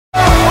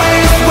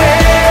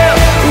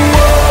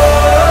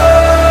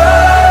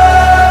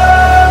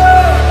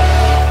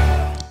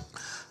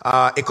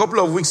A couple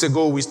of weeks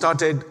ago, we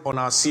started on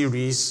our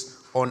series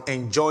on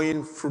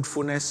enjoying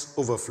fruitfulness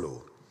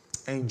overflow.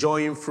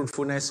 Enjoying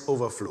fruitfulness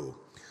overflow.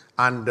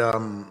 And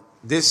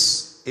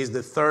this is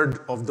the third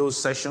of those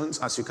sessions.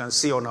 As you can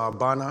see on our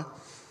banner,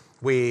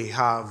 we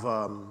have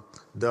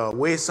the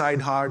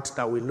wayside heart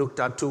that we looked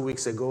at 2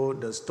 weeks ago,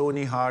 the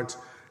stony heart.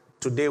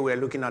 Today we're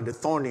looking at the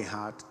thorny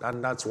heart,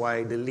 and that's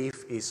why the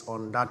leaf is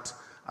on that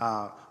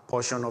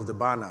portion of the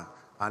banner.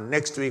 And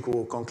next week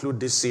we'll conclude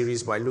this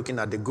series by looking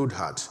at the good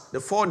heart. The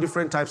 4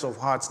 different types of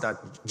hearts that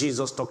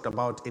Jesus talked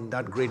about in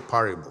that great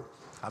parable.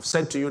 I've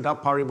said to you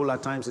that parable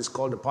at times is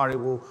called the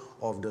parable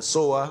of the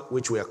sower,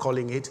 which we are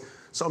calling it.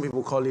 Some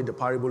people call it the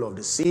parable of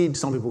the seed.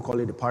 Some people call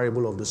it the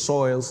parable of the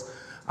soils.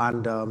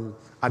 And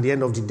at the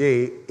end of the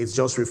day, it's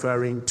just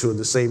referring to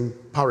the same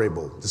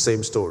parable, the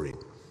same story.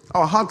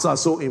 Our hearts are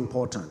so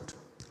important.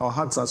 Our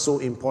hearts are so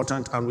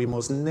important, and we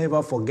must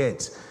never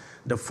forget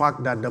the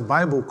fact that the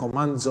Bible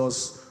commands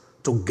us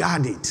to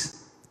guard it,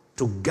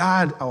 to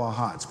guard our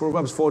hearts.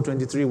 Proverbs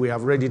 4:23, we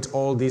have read it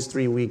all these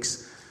 3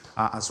 weeks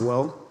as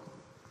well.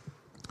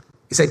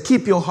 He said,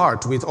 keep your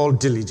heart with all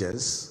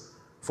diligence,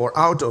 for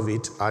out of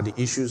it are the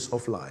issues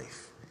of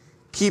life.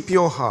 Keep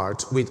your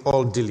heart with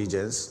all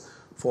diligence,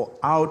 for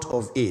out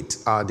of it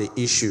are the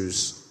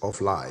issues of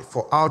life.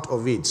 For out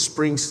of it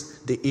springs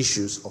the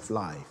issues of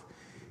life.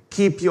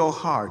 Keep your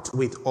heart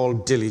with all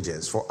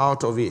diligence, for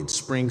out of it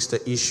springs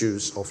the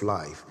issues of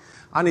life.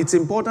 And it's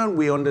important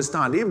we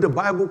understand, if the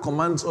Bible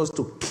commands us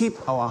to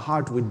keep our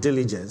heart with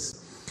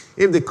diligence,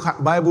 if the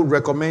Bible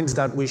recommends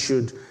that we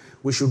should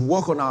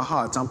work on our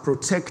hearts and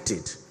protect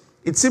it,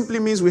 it simply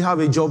means we have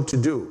a job to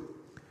do.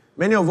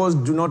 Many of us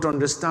do not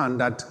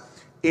understand that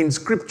in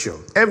Scripture,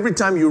 every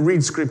time you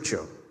read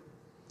Scripture,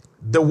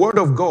 the Word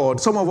of God,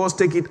 some of us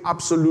take it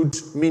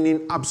absolute,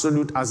 meaning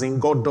absolute as in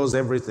God does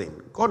everything.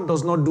 God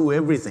does not do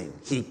everything.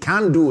 He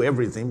can do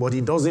everything, but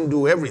He doesn't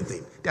do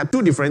everything. There are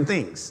 2 different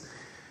things.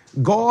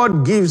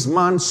 God gives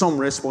man some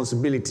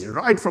responsibility.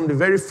 Right from the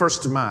very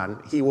first man,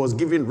 he was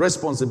given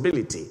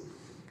responsibility.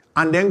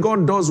 And then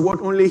God does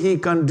what only He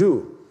can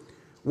do.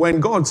 When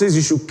God says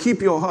you should keep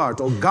your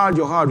heart or guard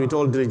your heart with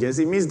all diligence,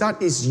 it means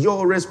that is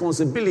your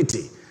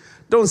responsibility.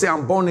 Don't say,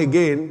 I'm born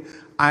again.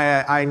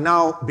 I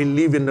now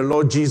believe in the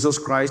Lord Jesus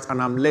Christ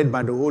and I'm led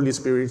by the Holy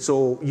Spirit.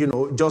 So,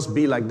 just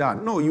be like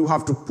that. No, you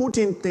have to put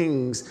in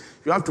things.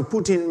 You have to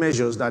put in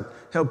measures that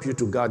help you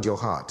to guard your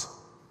heart.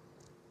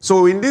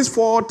 So in these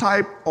 4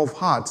 types of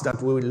hearts that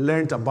we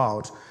learned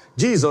about,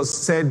 Jesus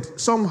said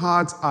some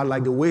hearts are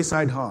like the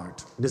wayside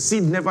heart. The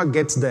seed never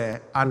gets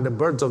there and the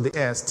birds of the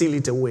air steal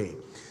it away.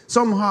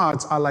 Some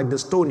hearts are like the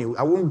stony.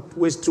 I won't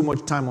waste too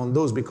much time on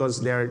those because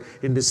they're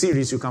in the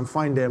series. You can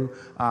find them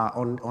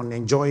on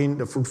Enjoying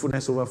the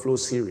Fruitfulness Overflow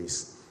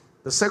series.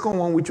 The second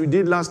one, which we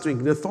did last week,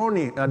 the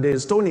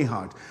stony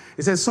heart.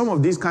 It says some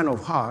of these kind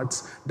of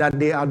hearts, that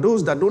they are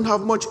those that don't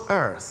have much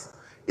earth.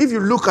 If you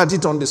look at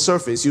it on the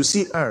surface, you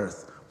see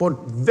earth. But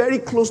very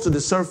close to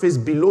the surface,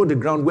 below the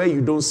ground, where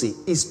you don't see,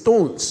 is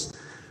stones.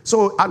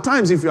 So at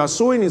times, if you are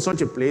sowing in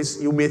such a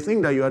place, you may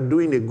think that you are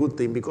doing a good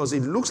thing because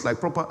it looks like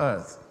proper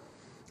earth.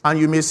 And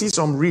you may see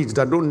some reeds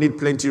that don't need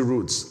plenty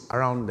roots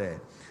around there.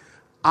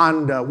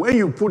 And when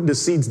you put the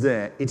seeds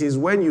there, it is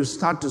when you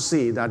start to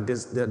see that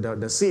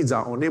the seeds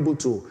are unable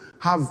to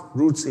have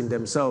roots in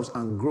themselves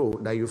and grow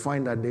that you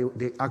find that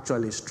they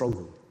actually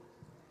struggle.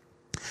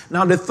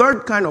 Now, the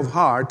third kind of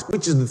heart,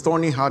 which is the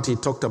thorny heart he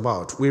talked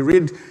about, we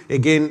read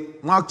again,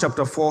 Mark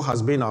chapter 4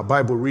 has been our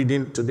Bible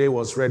reading. Today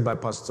was read by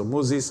Pastor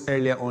Moses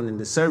earlier on in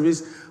the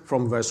service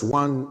from verse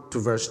 1 to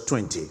verse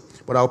 20.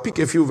 But I'll pick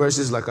a few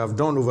verses like I've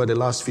done over the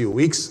last few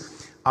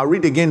weeks. I'll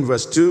read again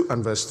verse 2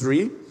 and verse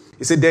 3.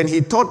 He said, then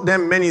he taught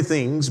them many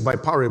things by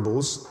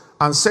parables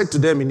and said to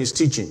them in his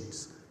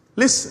teachings,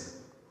 listen,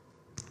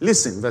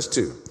 verse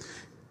 2.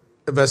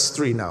 Verse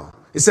 3 now.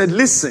 He said,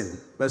 listen,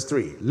 verse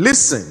 3,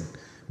 listen.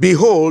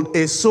 Behold,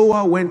 a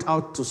sower went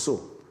out to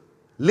sow.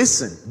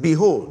 Listen,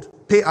 behold,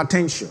 pay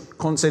attention,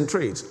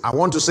 concentrate. I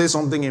want to say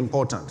something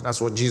important. That's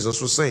what Jesus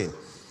was saying.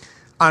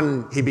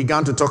 And he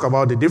began to talk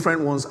about the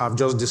different ones I've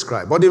just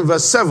described. But in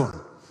verse 7,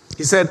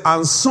 he said,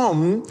 and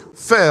some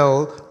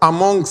fell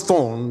among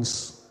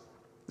thorns.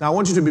 Now I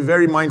want you to be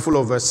very mindful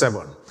of verse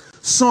 7.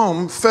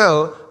 Some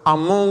fell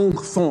among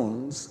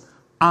thorns,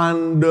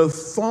 and the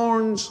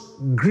thorns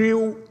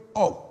grew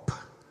up.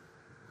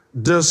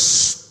 The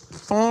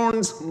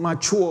thorns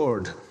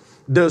matured.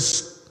 The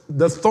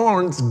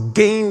thorns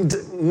gained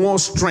more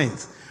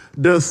strength.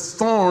 The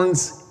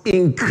thorns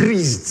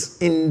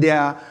increased in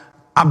their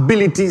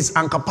abilities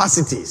and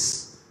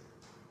capacities.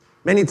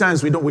 Many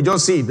times we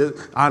just see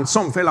and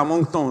some fell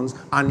among thorns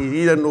and it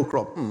yielded no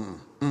crop.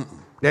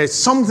 There's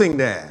something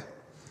there.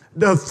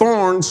 The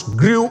thorns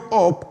grew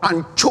up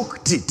and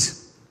choked it.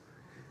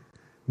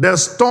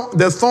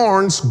 The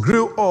thorns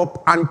grew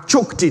up and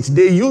choked it.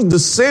 They used the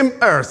same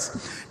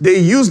earth. They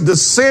used the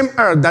same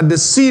earth that the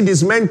seed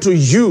is meant to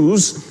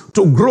use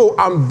to grow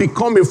and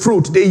become a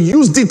fruit. They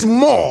used it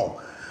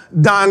more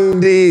than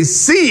the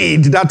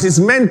seed that is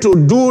meant to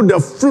do the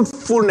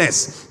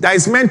fruitfulness, that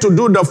is meant to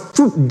do the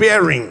fruit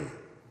bearing.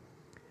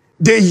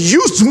 They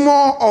used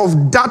more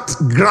of that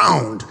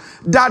ground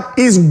that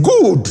is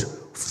good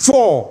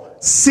for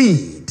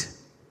seed.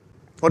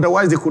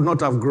 Otherwise, they could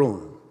not have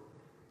grown.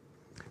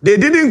 They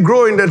didn't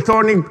grow in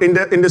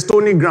the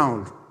stony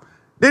ground.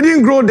 They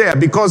didn't grow there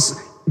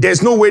because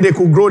there's no way they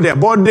could grow there.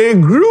 But they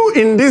grew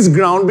in this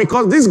ground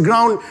because this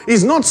ground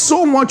is not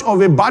so much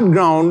of a bad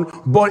ground,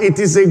 but it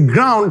is a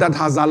ground that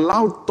has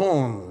allowed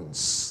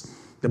thorns.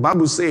 The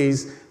Bible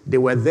says they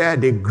were there,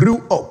 they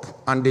grew up,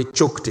 and they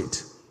choked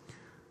it.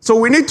 So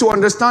we need to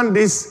understand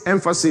this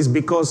emphasis,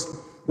 because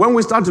when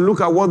we start to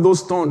look at what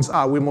those thorns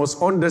are, we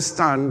must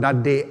understand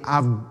that they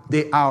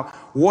are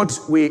what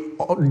we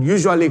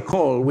usually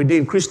call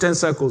within Christian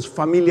circles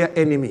familiar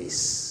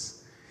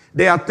enemies.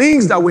 They are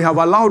things that we have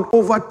allowed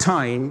over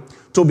time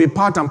to be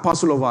part and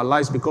parcel of our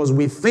lives because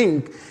we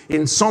think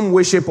in some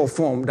way, shape, or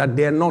form that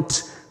they are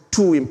not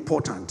too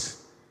important.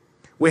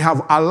 We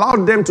have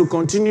allowed them to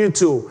continue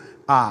to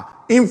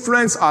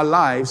influence our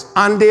lives,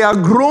 and they are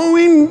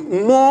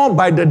growing more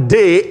by the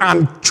day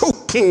and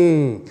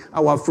choking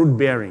our fruit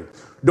bearing.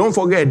 Don't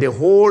forget, the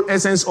whole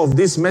essence of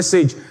this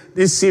message,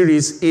 this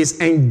series, is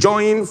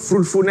enjoying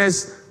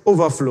fruitfulness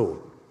overflow.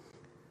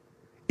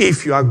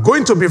 If you are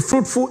going to be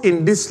fruitful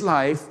in this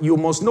life, you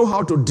must know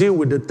how to deal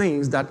with the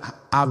things that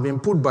have been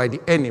put by the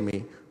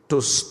enemy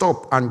to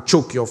stop and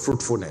choke your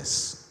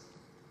fruitfulness.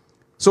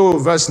 So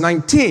verse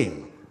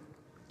 18,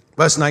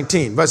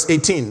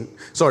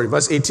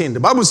 the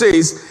Bible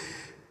says,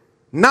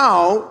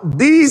 now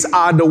these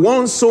are the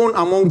ones sown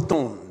among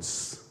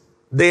thorns.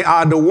 They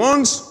are the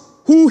ones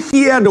who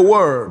hear the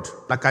word.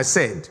 Like I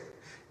said,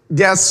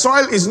 their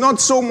soil is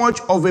not so much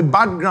of a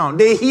bad ground.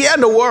 They hear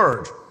the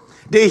word.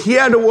 They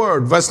hear the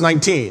word. Verse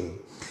 19.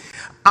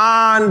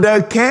 And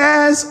the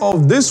cares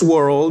of this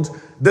world,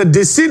 the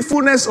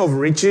deceitfulness of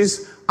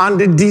riches, and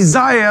the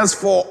desires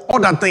for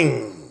other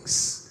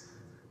things.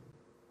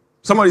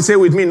 Somebody say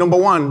with me, number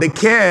one, the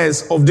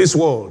cares of this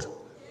world.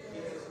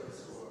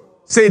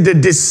 Say the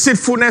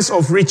deceitfulness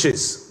of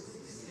riches.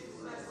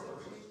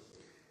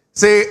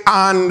 Say,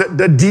 and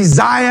the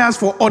desires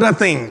for other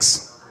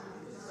things.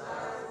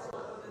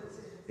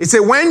 It said,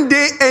 when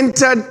they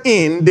entered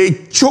in,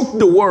 they choked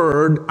the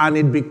word and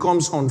it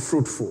becomes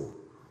unfruitful.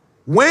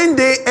 When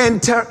they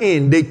enter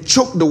in, they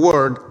choke the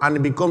word and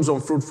it becomes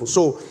unfruitful.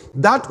 So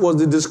that was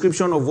the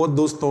description of what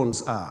those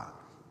thorns are.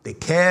 The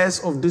cares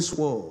of this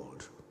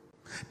world,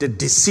 the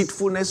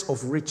deceitfulness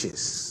of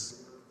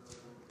riches,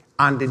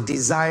 and the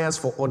desires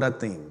for other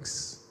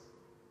things.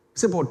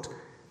 Say, but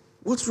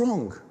what's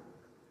wrong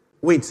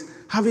with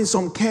having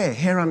some care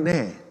here and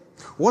there?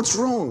 What's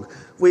wrong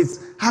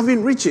with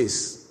having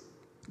riches?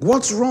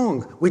 What's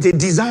wrong with a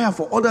desire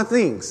for other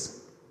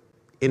things?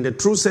 In the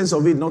true sense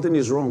of it, nothing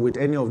is wrong with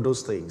any of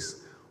those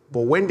things.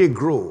 But when they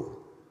grow,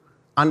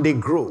 and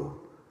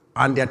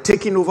they're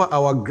taking over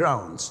our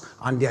grounds,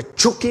 and they're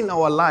choking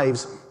our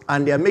lives,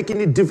 and they're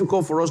making it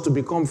difficult for us to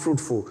become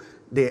fruitful,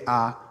 they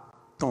are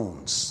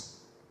thorns.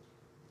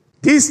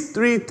 These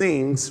three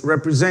things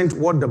represent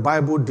what the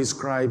Bible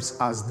describes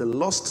as the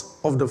lust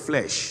of the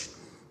flesh,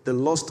 the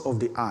lust of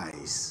the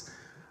eyes,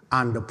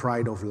 and the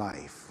pride of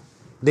life.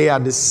 They are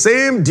the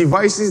same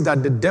devices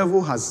that the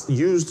devil has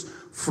used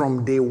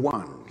from day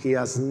one. He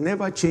has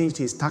never changed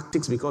his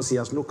tactics because he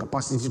has no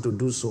capacity to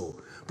do so.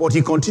 But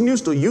he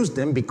continues to use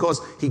them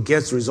because he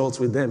gets results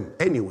with them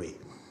anyway.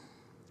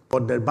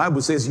 But the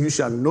Bible says, you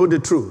shall know the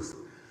truth,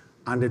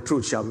 and the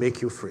truth shall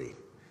make you free.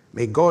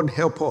 May God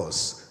help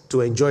us to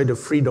enjoy the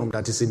freedom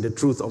that is in the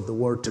truth of the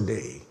word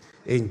today.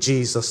 In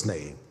Jesus'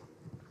 name.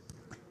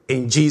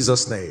 In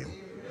Jesus' name.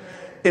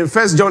 In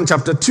 1 John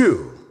chapter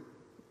 2,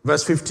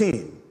 verse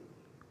 15,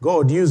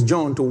 God used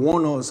John to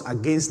warn us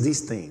against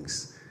these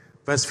things.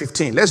 Verse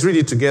 15. Let's read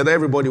it together.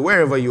 Everybody,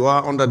 wherever you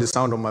are under the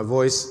sound of my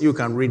voice, you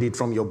can read it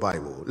from your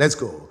Bible. Let's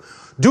go.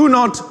 Do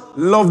not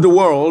love the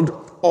world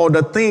or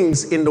the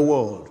things in the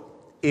world.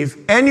 If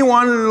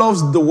anyone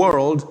loves the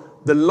world,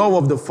 the love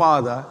of the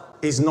Father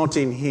is not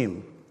in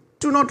him.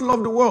 Do not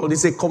love the world.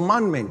 It's a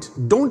commandment.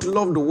 Don't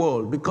love the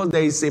world, because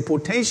there is a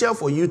potential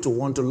for you to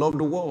want to love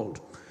the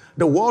world.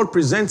 The world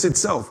presents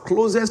itself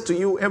closest to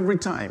you every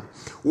time.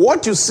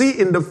 What you see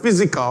in the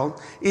physical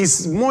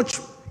is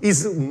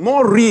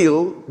more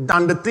real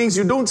than the things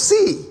you don't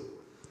see.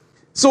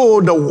 So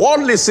the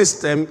worldly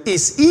system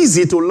is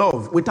easy to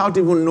love without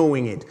even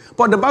knowing it.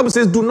 But the Bible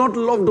says, do not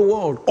love the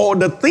world or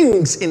the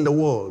things in the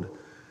world.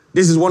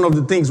 This is one of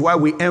the things why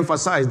we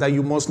emphasize that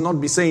you must not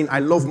be saying, I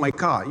love my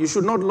car. You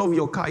should not love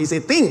your car. It's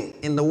a thing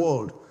in the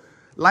world.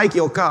 Like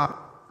your car.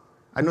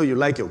 I know you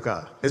like your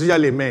car,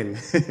 especially men.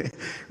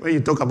 When you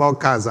talk about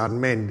cars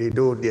and men, it's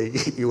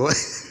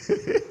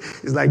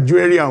like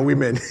jewelry and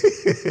women.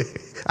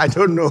 I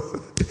don't know,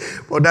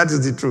 but that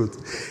is the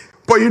truth.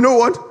 But you know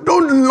what?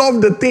 Don't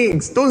love the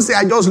things. Don't say,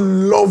 I just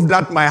love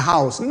that my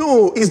house.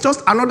 No, it's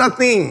just another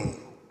thing.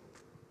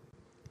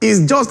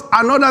 It's just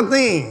another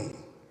thing.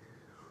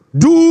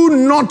 Do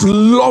not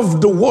love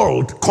the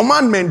world.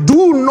 Commandment,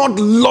 do not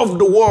love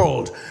the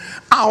world.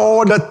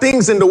 Or the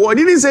things in the world.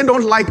 He didn't say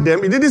don't like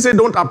them. He didn't say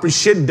don't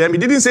appreciate them. He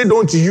didn't say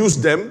don't use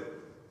them.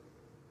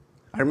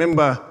 I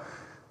remember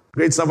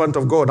Great servant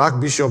of God,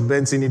 Archbishop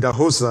Benson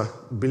Idahosa,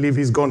 believe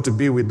he's gone to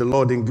be with the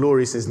Lord in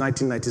glory since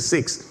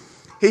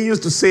 1996. He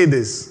used to say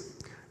this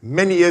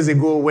many years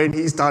ago when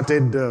he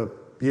started, a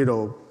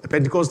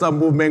Pentecostal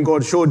movement.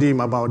 God showed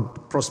him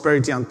about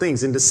prosperity and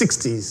things in the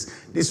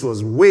 60s. This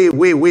was way,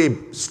 way, way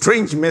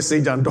strange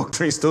message and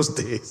doctrines those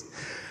days.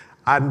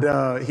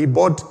 And he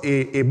bought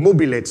a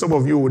mobilette. Some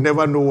of you will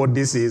never know what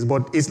this is,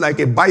 but it's like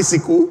a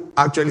bicycle.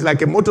 Actually, it's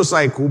like a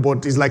motorcycle,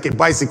 but it's like a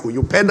bicycle.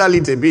 You pedal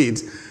it a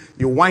bit,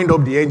 you wind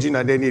up the engine,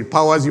 and then it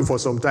powers you for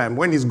some time.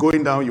 When it's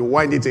going down, you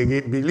wind it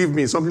again. Believe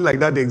me, something like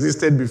that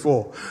existed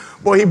before.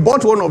 But he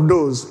bought one of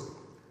those,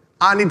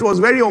 and it was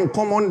very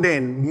uncommon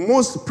then.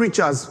 Most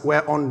preachers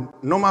were on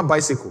normal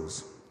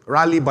bicycles,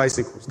 rally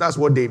bicycles. That's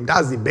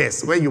the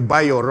best. When you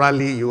buy your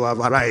rally, you have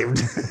arrived.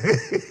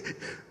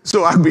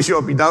 So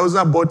Archbishop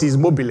Idahosa bought his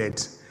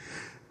mobilette.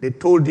 They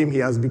told him he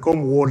has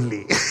become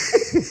worldly.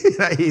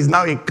 He's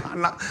now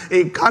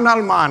a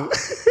carnal man.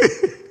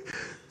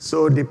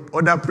 So the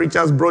other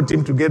preachers brought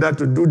him together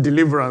to do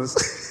deliverance.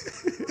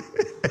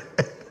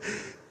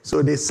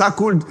 So they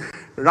circled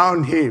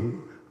around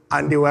him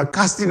and they were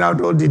casting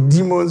out all the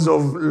demons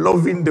of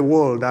loving the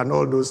world and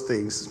all those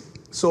things.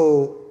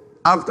 So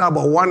after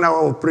about 1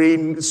 hour of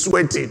praying,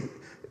 sweating,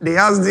 they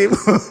asked him,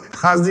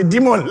 has the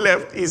demon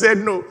left? He said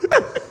no.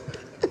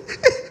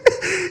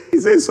 He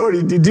said,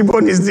 sorry, the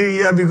demon is still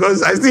here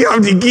because I still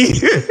have the key.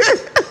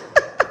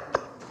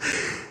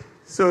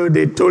 So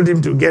they told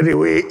him to get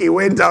away. He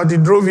went out, he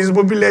drove his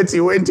mobilette, he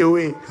went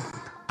away.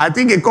 I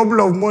think a couple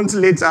of months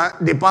later,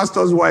 the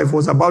pastor's wife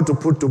was about to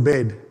put to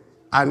bed,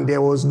 and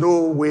there was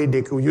no way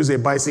they could use a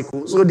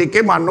bicycle. So they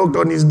came and knocked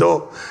on his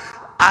door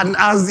and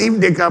asked if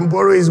they can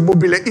borrow his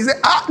mobilette. He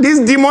said, this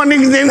demonic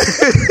thing.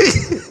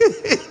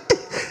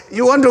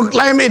 You want to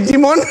climb a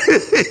demon?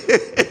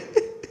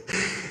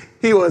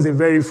 He was a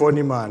very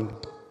funny man.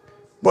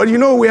 But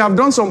we have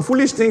done some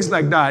foolish things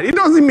like that. It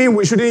doesn't mean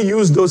we shouldn't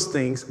use those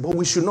things, but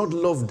we should not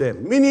love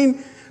them.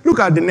 Meaning, look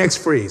at the next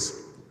phrase.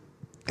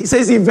 He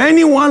says, if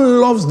anyone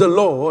loves the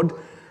Lord,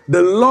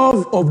 the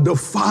love of the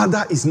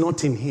Father is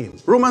not in him.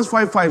 Romans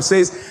 5:5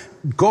 says,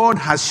 God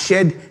has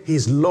shed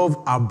his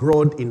love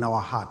abroad in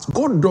our hearts.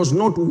 God does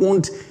not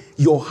want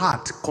your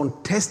heart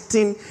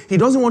contesting. He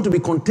doesn't want to be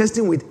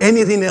contesting with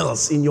anything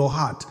else in your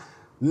heart.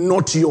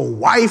 Not your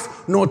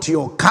wife, not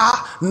your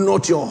car,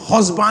 not your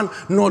husband,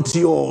 not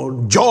your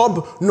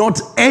job, not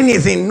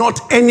anything,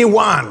 not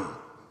anyone.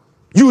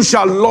 You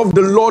shall love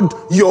the Lord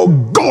your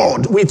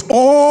God with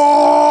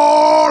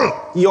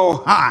all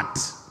your heart.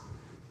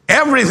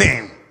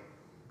 Everything,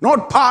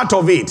 not part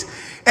of it.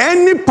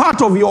 Any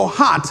part of your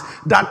heart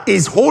that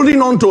is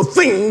holding on to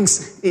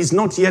things is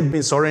not yet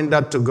been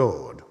surrendered to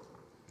God.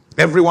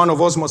 Every one of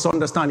us must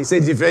understand. He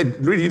said,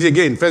 read it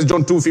again, 1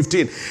 John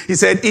 2:15. He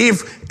said,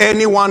 if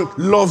anyone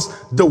loves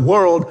the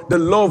world, the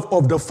love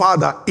of the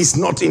Father is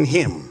not in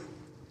him.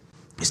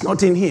 It's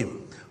not in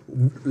him.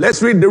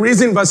 Let's read the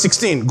reason, verse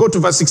 16. Go to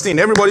verse 16.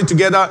 Everybody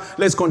together,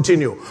 let's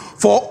continue.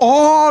 For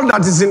all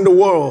that is in the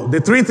world, the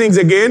three things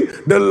again,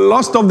 the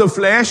lust of the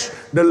flesh,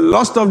 the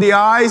lust of the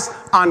eyes,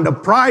 and the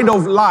pride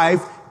of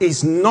life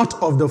is not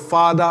of the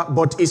Father,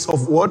 but is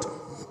of what?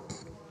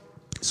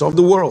 It's of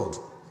the world.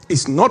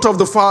 It's not of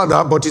the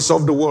Father, but it's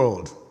of the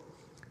world.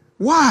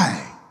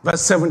 Why?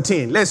 Verse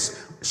 17.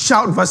 Let's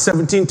shout verse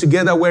 17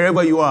 together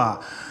wherever you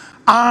are.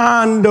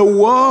 And the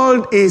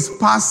world is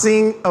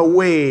passing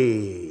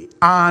away,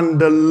 and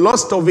the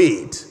lust of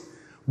it.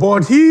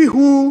 But he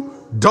who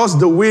does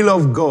the will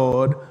of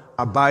God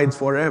abides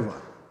forever.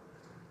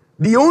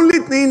 The only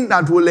thing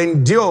that will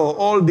endure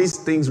all these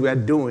things we are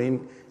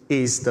doing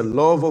is the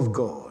love of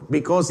God.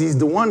 Because he's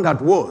the one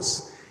that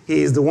was,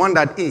 he is the one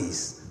that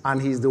is, and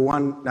he's the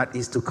one that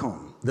is to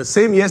come. The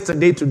same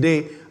yesterday,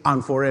 today,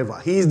 and forever.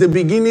 He is the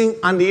beginning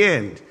and the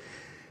end.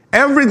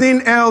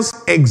 Everything else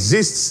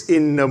exists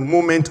in a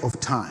moment of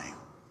time.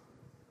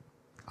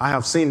 I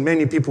have seen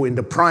many people in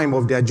the prime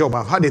of their job.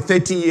 I've had a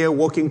 30-year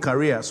working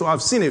career, so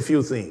I've seen a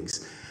few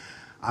things.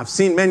 I've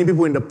seen many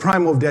people in the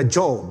prime of their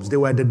jobs. They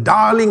were the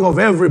darling of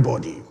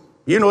everybody.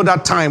 You know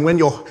that time when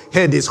your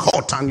head is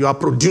hot and you are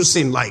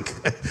producing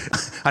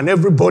and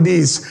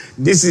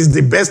this is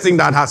the best thing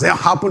that has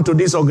happened to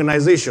this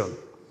organization.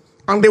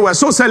 And they were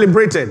so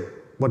celebrated.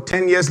 But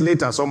 10 years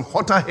later, some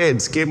hotter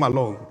heads came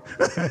along.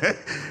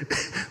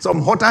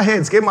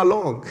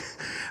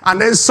 And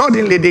then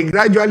suddenly they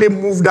gradually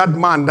moved that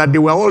man that they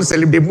were all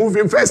celebrating. They moved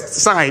him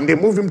they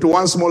moved him to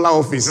one smaller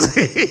office.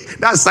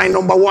 That's sign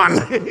number 1.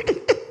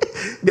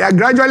 They are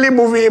gradually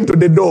moving him to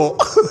the door.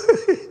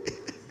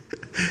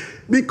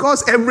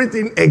 Because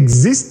everything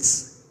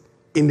exists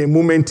in a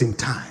moment in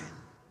time.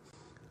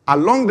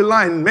 Along the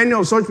line, many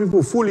of such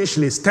people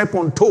foolishly step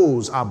on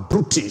toes, are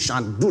brutish,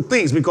 and do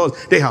things because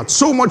they had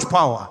so much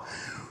power.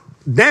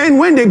 Then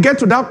when they get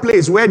to that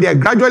place where they are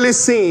gradually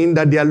seeing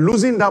that they are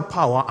losing that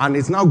power and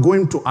it's now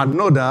going to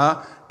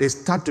another, they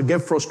start to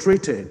get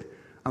frustrated.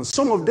 And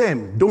some of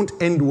them don't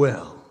end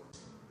well.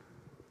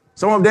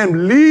 Some of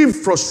them leave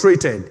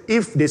frustrated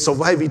if they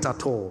survive it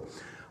at all.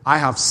 I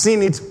have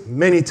seen it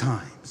many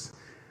times.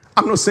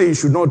 I'm not saying you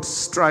should not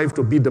strive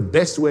to be the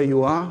best where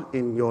you are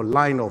in your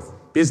line of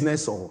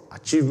business or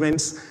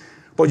achievements,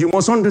 but you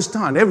must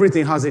understand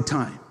everything has a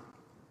time.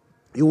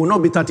 You will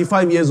not be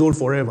 35 years old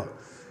forever.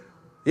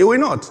 You will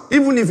not.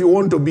 Even if you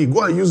want to be,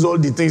 go and use all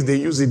the things they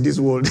use in this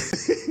world.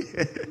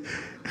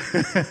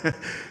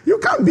 You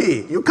can't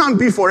be. You can't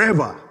be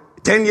forever.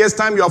 10 years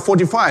time, you are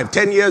 45.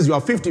 10 years, you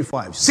are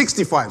 55,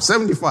 65,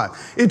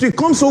 75. It will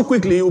come so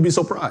quickly, you will be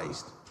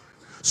surprised.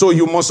 So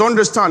you must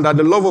understand that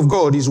the love of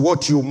God is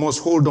what you must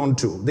hold on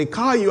to. The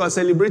car you are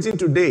celebrating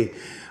today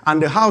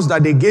and the house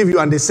that they gave you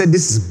and they said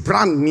this is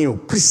brand new,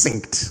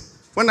 precinct.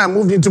 When I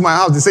moved into my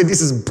house, they said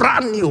this is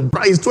brand new.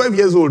 It's 12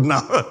 years old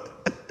now.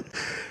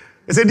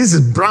 They said this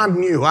is brand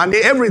new. And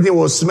everything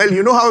was smelling.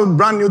 You know how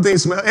brand new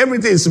things smell?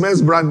 Everything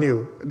smells brand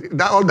new.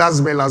 All that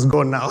smell has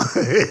gone now.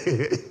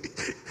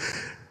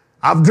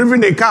 I've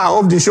driven a car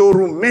off the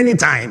showroom many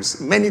times,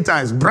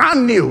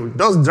 brand new.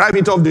 Just drive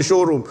it off the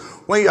showroom.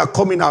 When you are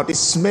coming out, it's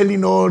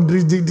smelling all,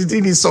 the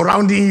thing is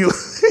surrounding you.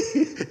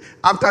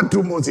 After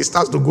 2 months, it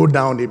starts to go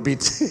down a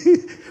bit.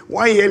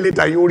 1 year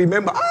later, you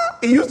remember,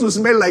 it used to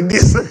smell like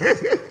this.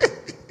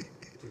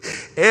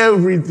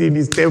 Everything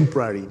is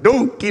temporary.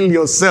 Don't kill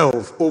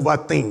yourself over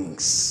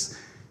things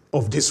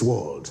of this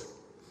world.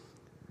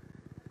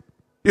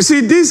 You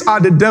see, these are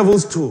the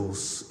devil's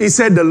tools. He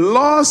said the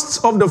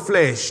lust of the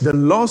flesh, the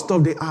lust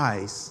of the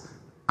eyes,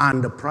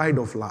 and the pride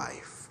of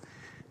life.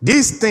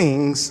 These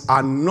things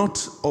are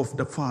not of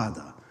the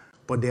Father,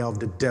 but they are of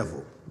the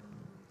devil.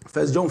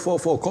 1 John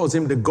 4:4 calls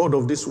him the God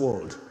of this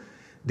world.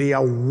 They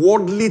are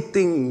worldly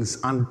things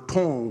and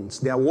thorns.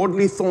 They are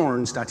worldly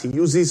thorns that he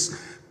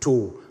uses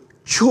to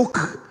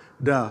choke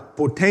the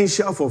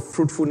potential for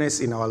fruitfulness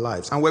in our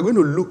lives. And we're going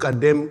to look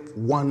at them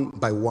one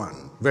by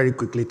one very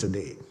quickly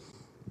today.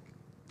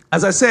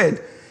 As I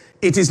said,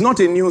 it is not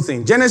a new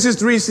thing. Genesis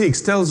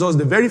 3:6 tells us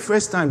the very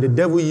first time the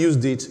devil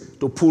used it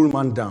to pull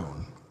man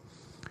down.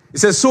 It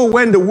says, so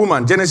when the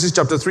woman, Genesis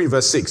chapter 3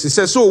 verse 6, it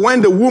says, so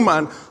when the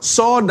woman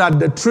saw that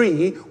the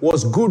tree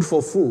was good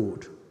for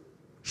food,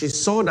 she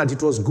saw that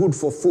it was good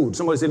for food.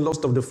 Somebody say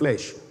lust of the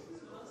flesh.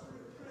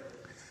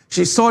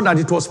 She saw that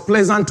it was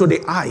pleasant to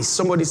the eyes.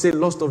 Somebody say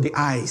lust of the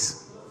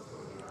eyes.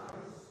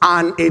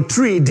 And a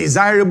tree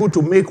desirable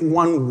to make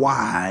one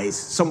wise.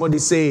 Somebody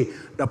say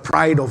the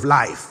pride of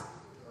life.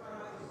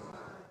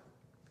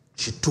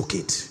 She took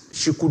it.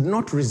 She could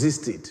not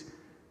resist it.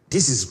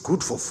 This is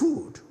good for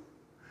food.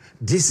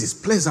 This is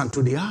pleasant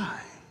to the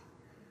eye.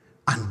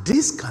 And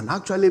this can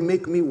actually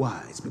make me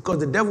wise. Because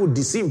the devil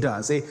deceived her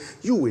and said,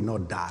 you will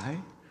not die.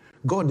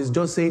 God is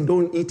just saying,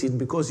 don't eat it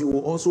because you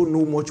will also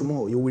know much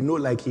more. You will know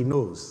like he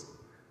knows.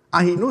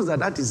 And he knows that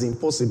that is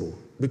impossible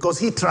because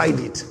he tried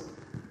it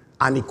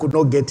and he could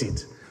not get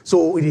it.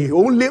 So the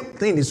only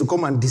thing is to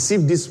come and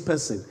deceive this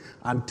person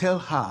and tell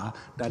her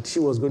that she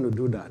was going to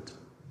do that.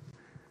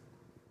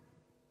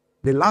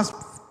 The last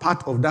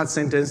part of that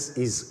sentence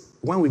is,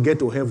 when we get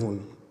to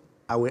heaven,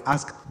 I will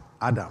ask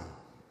Adam.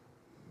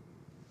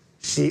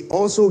 She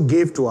also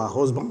gave to her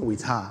husband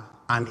with her,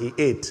 and he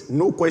ate.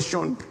 No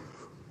question,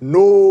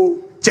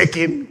 no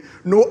checking,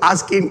 no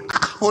asking,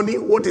 honey,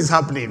 what is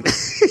happening?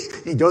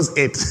 He just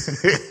ate.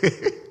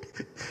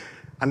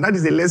 And that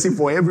is a lesson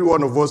for every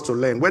one of us to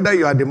learn. Whether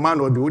you are the man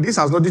or the woman, this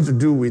has nothing to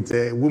do with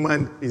a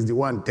woman is the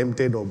one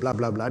tempted or blah,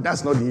 blah, blah.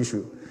 That's not the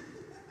issue.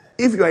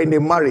 If you are in a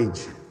marriage,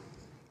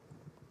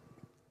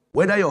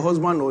 whether your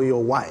husband or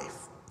your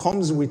wife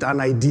comes with an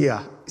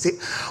idea, say,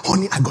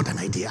 honey, I got an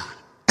idea.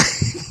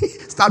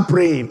 Start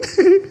praying.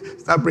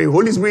 Start praying.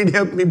 Holy Spirit,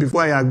 help me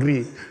before I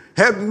agree.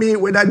 Help me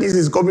whether this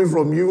is coming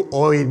from you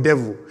or a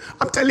devil.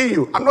 I'm telling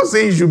you, I'm not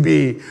saying you should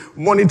be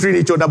monitoring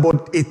each other,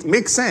 but it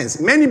makes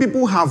sense. Many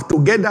people have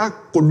together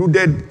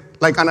colluded,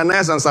 like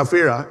Ananias and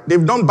Sapphira.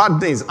 They've done bad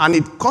things, and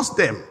it cost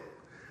them.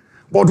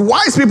 But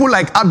wise people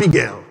like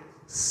Abigail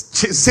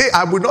say,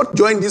 I will not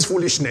join this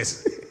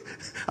foolishness.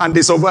 And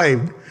they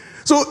survived.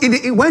 So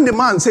when the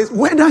man says,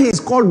 whether he's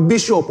called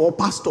bishop or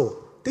pastor,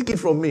 take it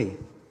from me.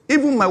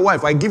 Even my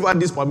wife, I give her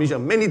this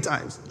permission many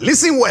times.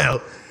 Listen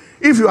well.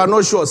 If you are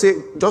not sure, say,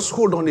 just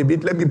hold on a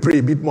bit. Let me pray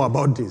a bit more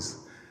about this.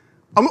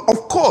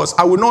 Of course,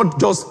 I will not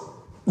just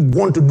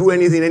want to do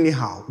anything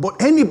anyhow.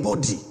 But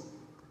anybody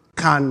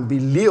can be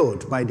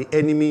lured by the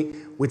enemy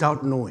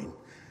without knowing.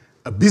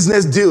 A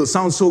business deal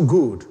sounds so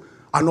good.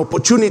 An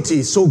opportunity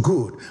is so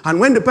good. And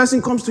when the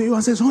person comes to you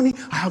and says, honey,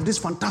 I have this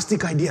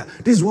fantastic idea.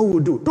 This is what we'll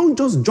do. Don't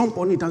just jump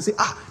on it and say,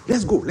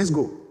 let's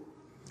go.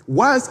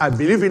 Whilst I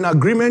believe in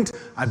agreement,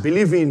 I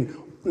believe in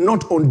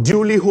not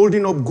unduly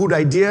holding up good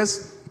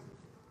ideas,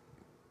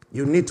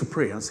 you need to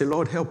pray and say,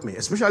 Lord, help me,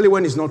 especially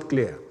when it's not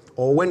clear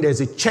or when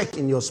there's a check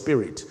in your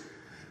spirit.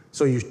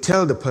 So you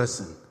tell the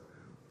person,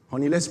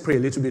 honey, let's pray a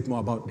little bit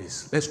more about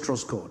this. Let's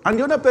trust God. And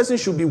the other person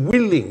should be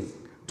willing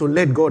to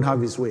let God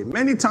have his way.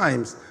 Many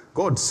times,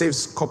 God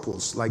saves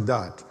couples like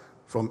that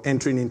from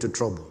entering into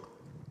trouble.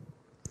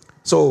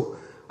 So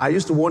I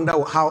used to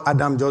wonder how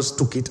Adam just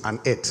took it and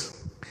ate.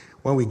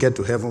 When we get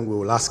to heaven, we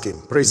will ask him.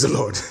 Praise the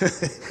Lord.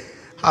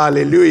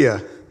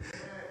 Hallelujah.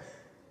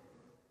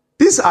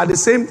 These are the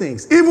same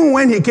things. Even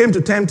when he came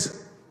to tempt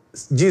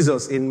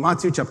Jesus in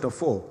Matthew chapter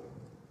 4.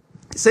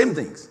 Same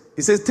things.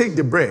 He says, take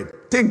the bread,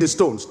 take the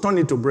stones, turn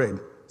it to bread.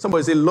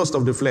 Somebody say, lust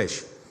of the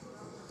flesh.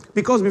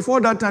 Because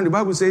before that time, the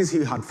Bible says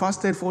he had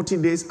fasted 40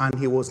 days and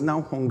he was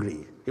now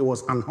hungry. He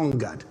was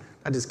anhungered.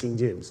 That is King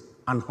James.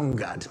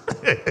 Anhungered.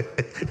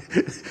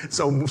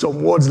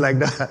 some words like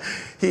that.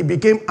 He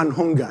became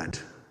anhungered.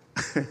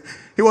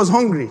 He was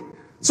hungry.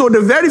 So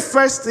the very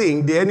first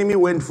thing the enemy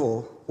went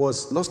for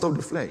was lust of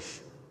the flesh.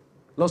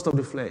 Lust of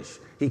the flesh.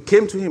 He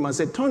came to him and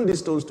said, turn these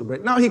stones to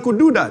bread. Now he could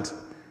do that.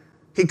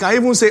 He can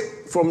even say,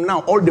 from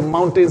now, all the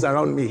mountains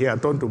around me here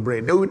turn to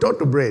bread. They will turn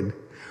to bread.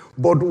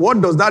 But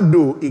what does that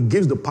do? It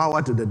gives the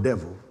power to the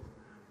devil.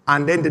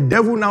 And then the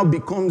devil now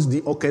becomes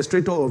the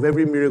orchestrator of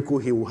every miracle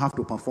he will have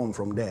to perform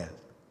from there.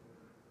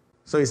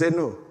 So he said,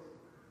 no.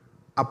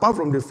 Apart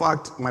from the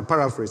fact, my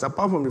paraphrase,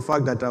 apart from the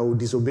fact that I will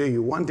disobey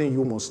you, one thing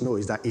you must know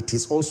is that it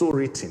is also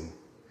written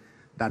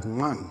that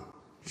man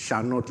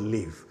shall not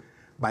live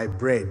by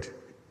bread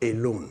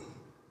alone.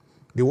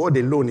 The word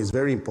alone is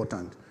very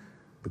important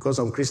because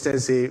some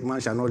Christians say man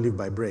shall not live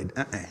by bread.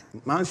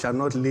 Man shall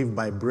not live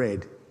by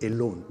bread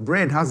alone.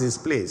 Bread has its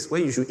place.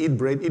 When you should eat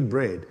bread, eat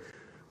bread.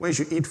 When you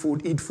should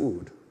eat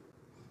food.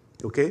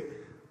 Okay?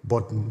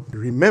 But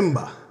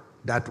remember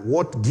that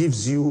what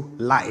gives you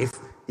life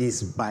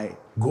is by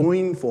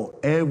going for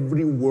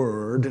every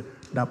word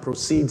that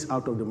proceeds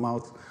out of the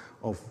mouth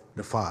of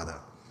the Father.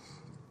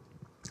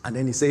 And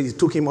then he said he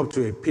took him up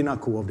to a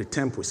pinnacle of the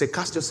temple. He said,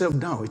 cast yourself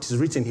down. It is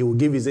written, he will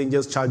give his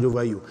angels charge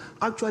over you.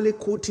 Actually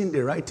quoting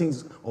the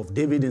writings of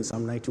David in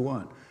Psalm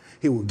 91.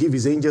 He will give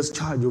his angels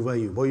charge over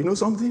you. But you know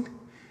something?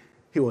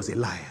 He was a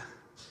liar.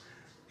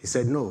 He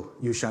said, no,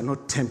 you shall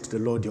not tempt the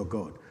Lord your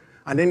God.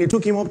 And then he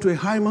took him up to a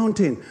high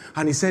mountain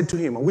and he said to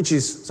him, which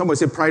is, somebody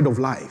say, pride of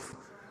life.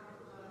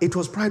 It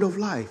was pride of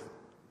life.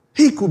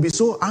 He could be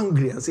so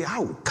angry and say, I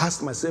will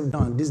cast myself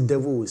down. This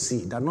devil will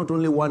see that not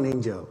only one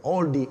angel,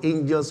 all the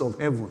angels of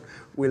heaven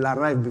will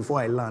arrive before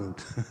I land.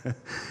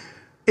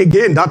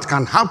 Again, that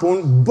can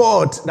happen,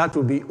 but that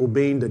will be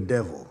obeying the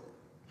devil.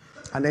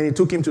 And then he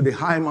took him to the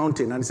high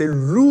mountain and said,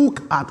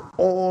 look at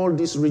all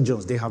these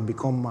regions. They have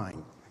become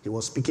mine. He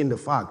was speaking the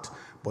fact,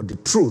 but the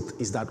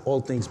truth is that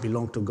all things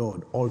belong to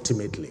God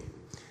ultimately.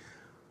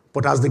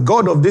 But as the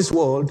God of this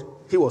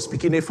world, he was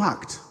speaking a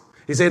fact.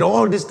 He said,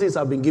 all these things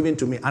have been given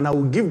to me, and I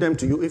will give them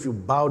to you if you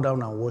bow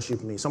down and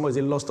worship me. Somebody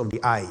said, lust of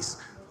the eyes.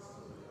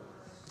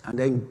 And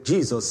then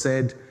Jesus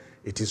said,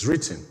 it is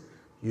written,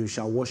 you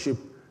shall worship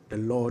the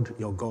Lord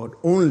your God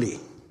only.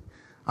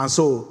 And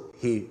so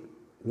he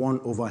won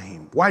over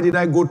him. Why did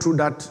I go through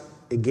that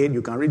again?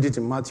 You can read it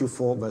in Matthew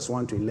 4, verse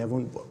 1 to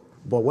 11.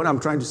 But what I'm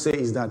trying to say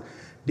is that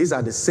these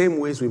are the same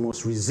ways we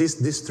must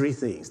resist these three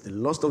things: the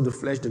lust of the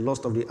flesh, the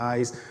lust of the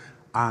eyes,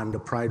 and the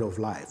pride of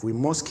life. We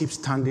must keep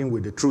standing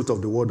with the truth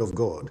of the word of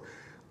God,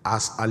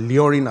 as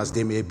alluring as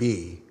they may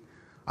be,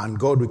 and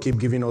God will keep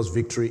giving us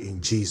victory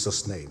in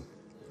Jesus' name.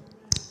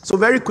 So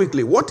very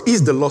quickly, what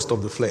is the lust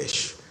of the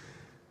flesh?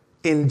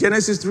 In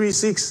Genesis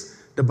 3:6,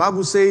 the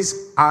Bible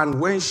says, and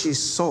when she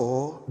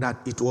saw that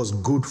it was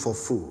good for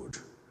food,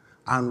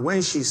 and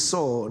when she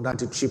saw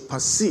that she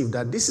perceived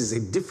that this is a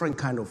different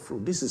kind of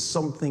fruit, this is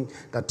something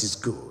that is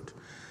good.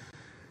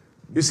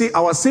 You see,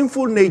 our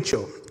sinful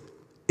nature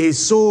is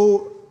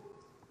so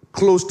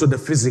close to the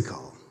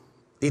physical.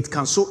 It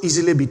can so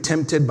easily be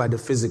tempted by the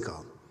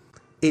physical.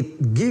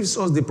 It gives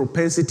us the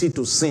propensity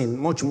to sin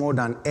much more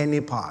than any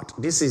part.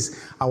 This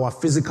is our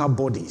physical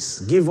bodies.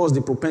 Give us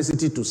the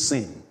propensity to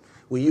sin.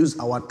 We use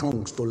our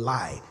tongues to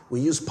lie.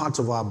 We use parts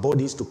of our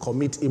bodies to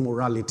commit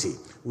immorality.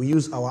 We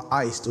use our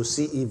eyes to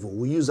see evil.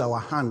 We use our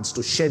hands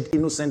to shed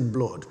innocent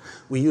blood.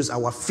 We use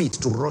our feet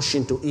to rush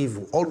into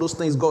evil. All those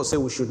things God said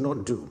we should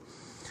not do.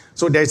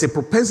 So there is a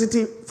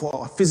propensity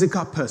for a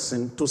physical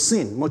person to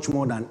sin much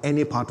more than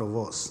any part of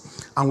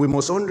us. And we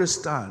must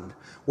understand,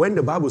 when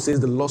the Bible says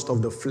the lust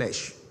of the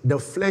flesh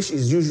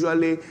is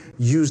usually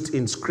used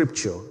in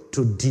scripture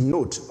to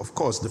denote, of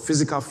course, the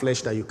physical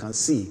flesh that you can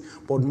see,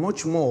 but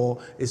much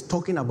more is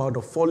talking about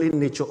the fallen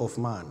nature of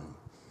man,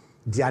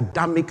 the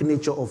Adamic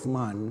nature of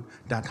man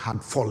that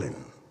had fallen.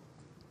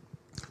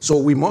 So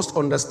we must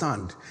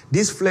understand,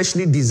 these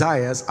fleshly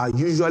desires are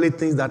usually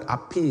things that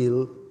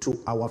appeal to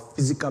our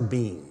physical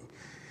being.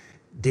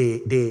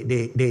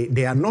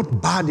 They are not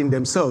bad in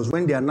themselves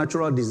when they are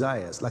natural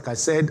desires. Like I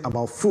said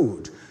about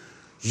food,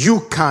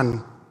 you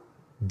can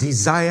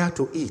desire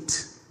to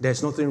eat.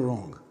 There's nothing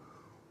wrong.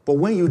 But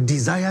when you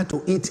desire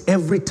to eat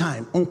every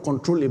time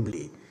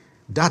uncontrollably,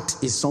 that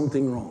is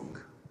something wrong.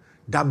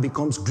 That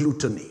becomes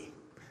gluttony.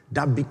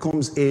 That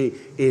becomes a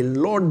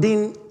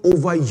lording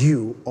over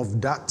you of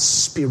that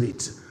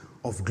spirit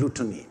of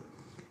gluttony.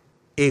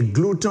 A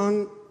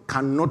glutton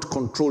cannot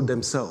control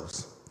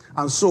themselves.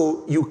 And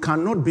so you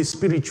cannot be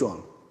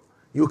spiritual.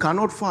 You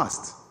cannot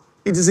fast.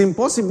 It is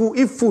impossible.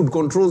 If food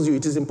controls you,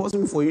 it is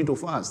impossible for you to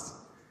fast.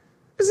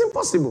 It's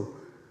impossible.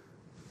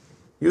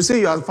 You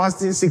say you are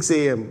fasting 6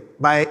 a.m.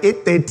 By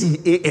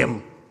 8:30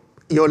 a.m.,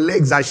 your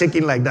legs are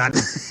shaking like that.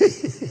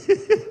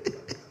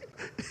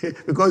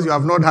 Because you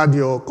have not had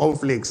your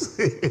cornflakes.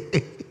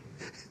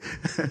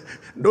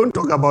 Don't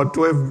talk about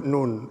 12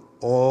 noon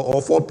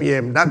or 4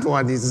 p.m. That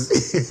one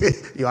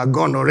is, you are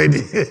gone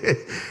already.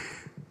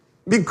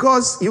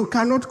 Because you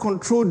cannot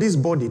control this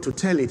body to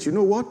tell it, you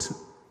know what?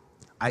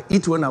 I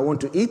eat when I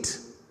want to eat,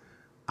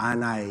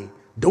 and I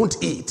don't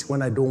eat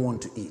when I don't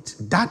want to eat.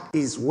 That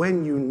is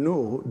when you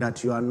know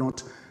that you are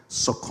not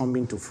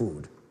succumbing to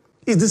food.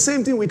 It's the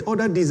same thing with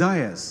other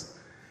desires.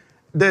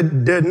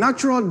 The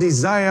natural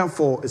desire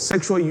for a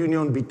sexual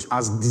union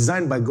as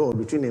designed by God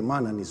between a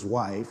man and his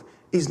wife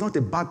is not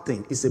a bad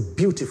thing. It's a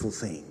beautiful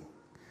thing.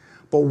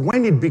 But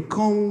when it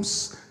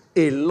becomes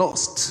a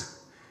lust,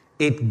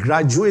 it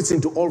graduates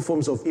into all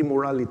forms of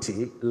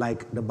immorality,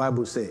 like the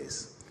Bible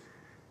says.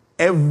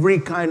 Every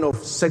kind of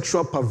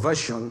sexual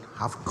perversion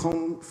have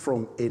come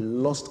from a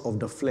lust of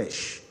the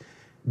flesh.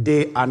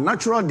 They are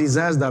natural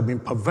desires that have been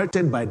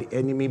perverted by the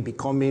enemy,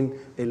 becoming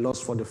a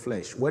lust for the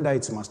flesh. Whether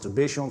it's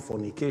masturbation,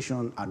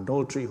 fornication,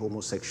 adultery,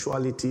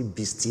 homosexuality,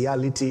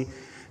 bestiality.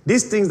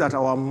 These things that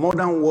our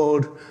modern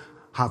world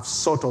have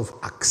sort of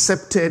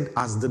accepted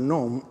as the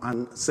norm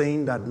and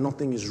saying that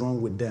nothing is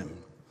wrong with them.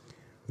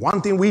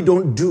 One thing we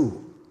don't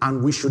do,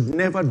 and we should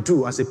never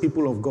do as a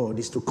people of God,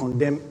 is to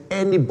condemn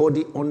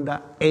anybody under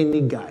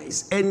any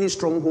guise, any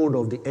stronghold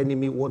of the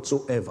enemy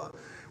whatsoever.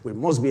 We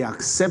must be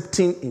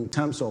accepting in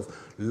terms of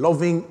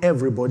loving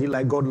everybody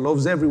like God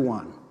loves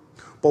everyone.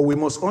 But we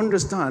must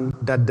understand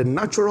that the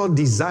natural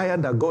desire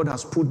that God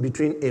has put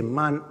between a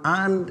man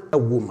and a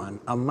woman,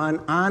 a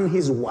man and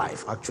his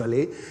wife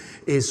actually,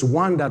 is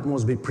one that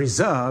must be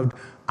preserved.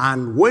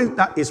 And when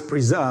that is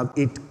preserved,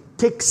 it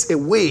takes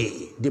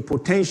away the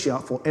potential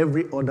for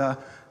every other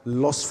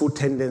lustful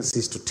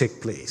tendencies to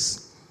take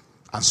place.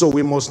 And so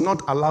we must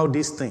not allow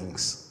these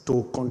things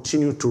to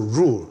continue to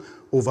rule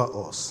over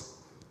us.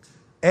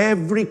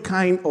 Every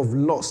kind of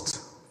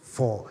lust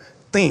for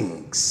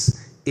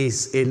things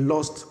is a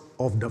lust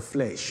of the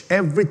flesh.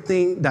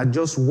 Everything that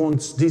just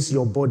wants this,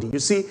 your body. You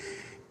see,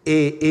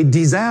 a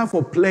desire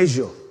for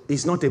pleasure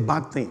is not a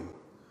bad thing.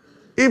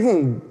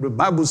 Even the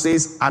Bible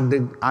says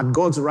at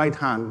God's right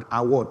hand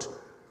are what?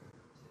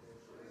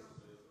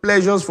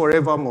 Pleasures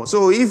forevermore.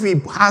 So if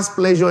he has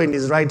pleasure in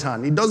his right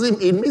hand,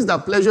 it means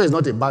that pleasure is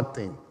not a bad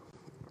thing.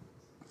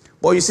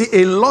 But you see,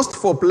 a lust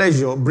for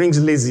pleasure brings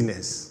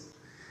laziness.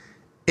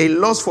 A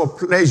lust for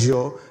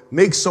pleasure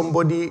makes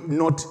somebody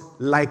not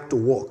like to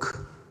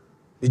work.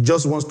 He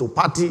just wants to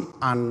party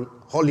and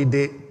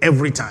holiday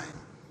every time.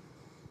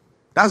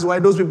 That's why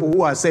those people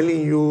who are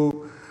selling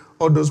you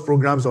all those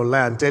programs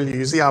online and tell you,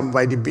 you see, I'm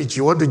by the beach,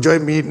 you want to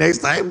join me next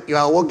time? You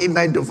are working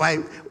 9 to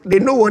 5. They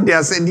know what they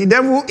are saying. The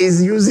devil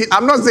is using,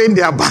 I'm not saying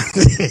they are bad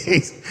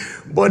things,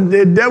 but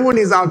the devil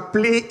is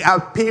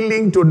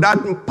appealing to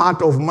that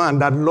part of man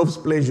that loves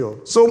pleasure.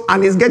 So,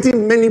 and he's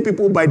getting many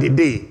people by the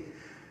day.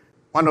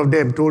 One of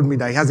them told me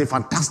that he has a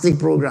fantastic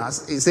program.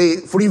 He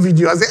said, free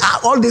video. I said,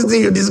 all these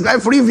things you describe,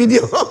 free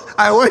video.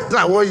 I went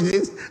and watched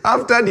this.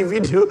 After the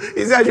video,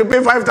 he said, I should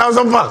pay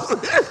 5,000 bucks.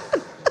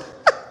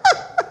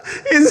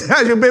 He said,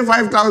 I should pay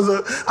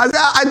 5,000. I said,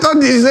 I thought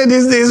you said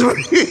this thing is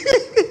free.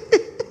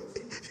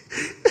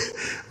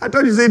 I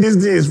thought you said this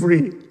thing is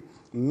free.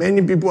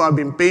 Many people have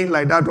been paying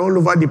like that all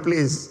over the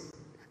place,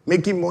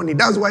 making money.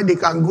 That's why they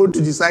can go to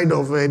the side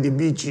of the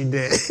beach in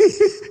there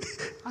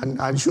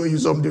and show you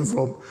something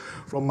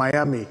from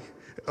Miami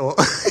or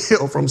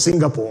from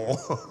Singapore.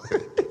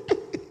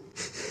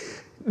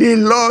 The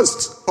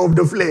lust of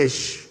the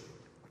flesh.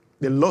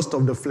 The lust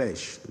of the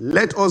flesh.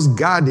 Let us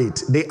guard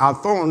it. They are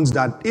thorns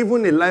that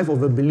even a life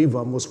of a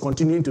believer must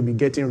continue to be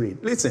getting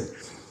rid. Listen,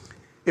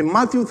 in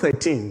Matthew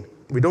 13,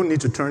 we don't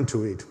need to turn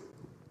to it.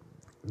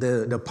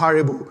 The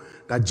parable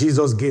that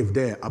Jesus gave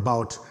there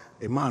about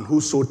a man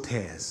who sowed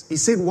tares. He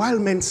said, while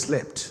men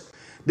slept,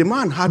 the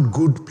man had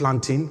good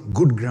planting,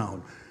 good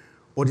ground.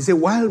 But he said,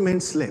 while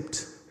men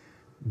slept,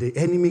 the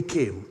enemy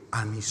came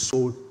and he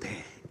sowed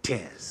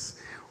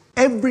tares.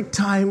 Every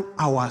time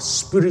our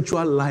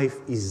spiritual life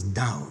is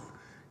down,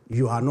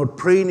 you are not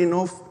praying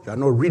enough, you are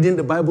not reading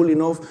the Bible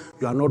enough,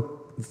 you are not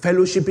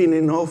fellowshipping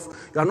enough,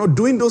 you are not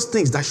doing those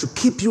things that should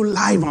keep you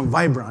live and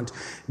vibrant,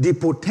 the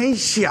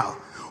potential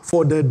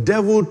for the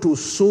devil to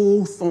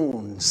sow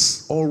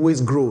thorns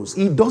always grows.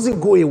 It doesn't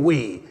go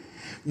away.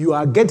 You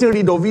are getting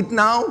rid of it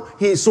now,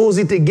 he sows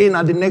it again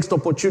at the next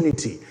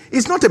opportunity.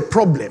 It's not a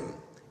problem.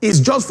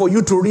 It's just for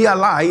you to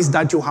realize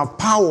that you have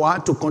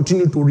power to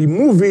continue to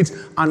remove it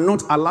and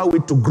not allow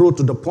it to grow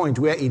to the point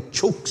where it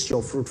chokes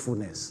your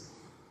fruitfulness.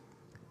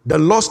 The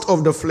lust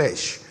of the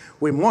flesh.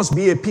 We must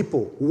be a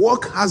people.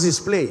 Work has its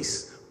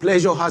place.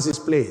 Pleasure has its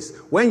place.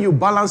 When you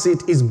balance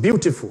it, it's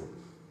beautiful.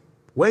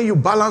 When you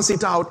balance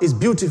it out, it's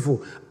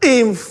beautiful.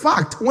 In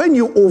fact, when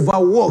you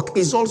overwork,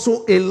 it's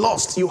also a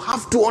lust. You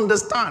have to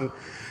understand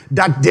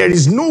that there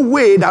is no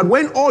way that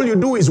when all you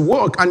do is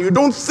work and you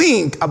don't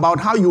think about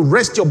how you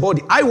rest your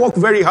body. I work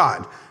very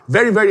hard,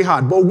 very, very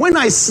hard. But when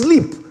I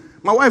sleep,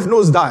 my wife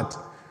knows that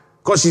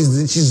because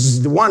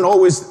she's the one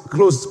always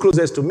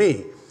closest to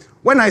me.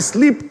 When I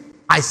sleep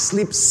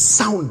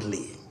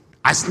soundly.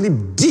 I sleep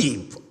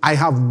deep. I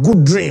have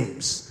good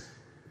dreams.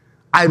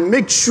 I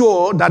make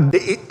sure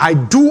that I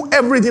do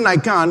everything I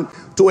can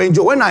to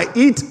enjoy. When I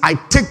eat, I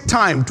take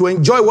time to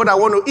enjoy what I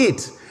want to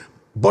eat.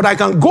 But I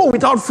can go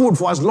without food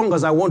for as long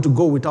as I want to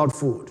go without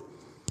food.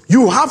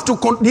 You have to,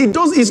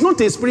 it's not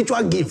a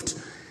spiritual gift.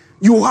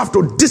 You have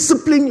to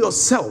discipline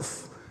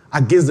yourself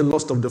against the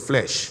lust of the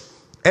flesh.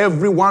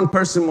 Every one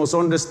person must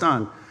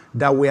understand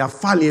that we are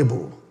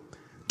fallible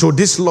to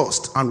this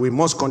lust and we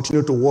must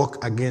continue to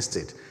walk against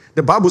it.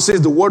 The Bible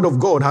says the word of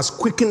God has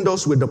quickened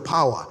us with the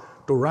power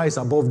to rise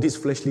above these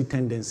fleshly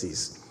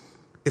tendencies.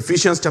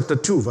 Ephesians chapter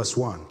 2 verse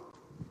 1.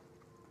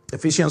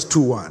 Ephesians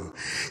 2:1.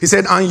 He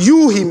said, and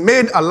you he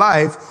made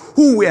alive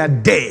who were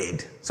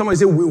dead. Somebody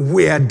say, we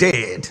were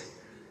dead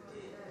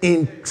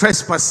in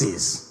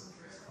trespasses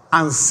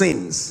and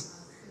sins.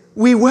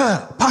 We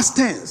were, past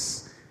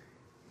tense.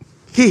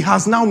 He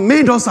has now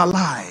made us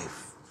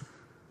alive.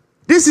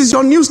 This is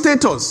your new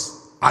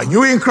status. Are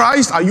you in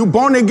Christ? Are you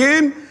born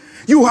again?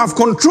 You have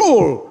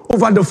control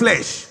over the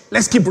flesh.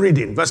 Let's keep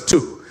reading. Verse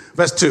 2.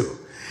 Verse 2.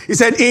 He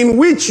said, in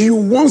which you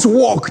once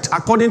walked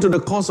according to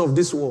the course of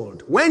this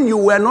world. When you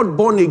were not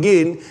born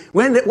again,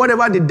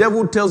 whatever the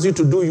devil tells you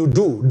to do, you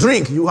do.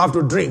 Drink, you have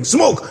to drink.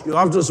 Smoke, you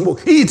have to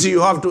smoke. Eat,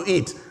 you have to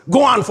eat.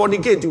 Go and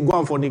fornicate, you go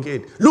and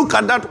fornicate. Look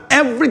at that,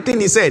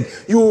 everything he said.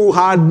 You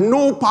had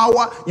no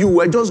power, you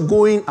were just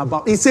going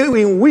about. He said,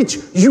 in which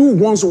you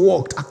once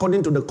walked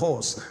according to the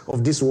course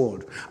of this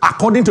world.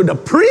 According to the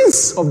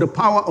prince of the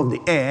power of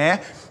the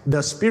air,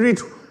 the spirit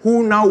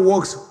who now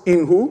walks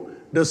in who?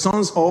 The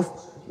sons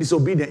of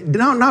disobedience.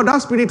 Now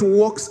that spirit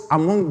works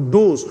among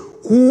those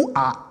who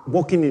are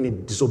walking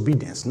in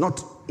disobedience,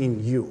 not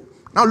in you.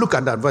 Now look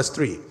at that, verse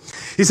 3.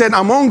 He said,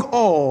 among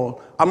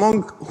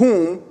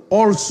whom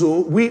also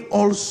we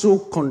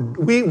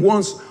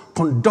once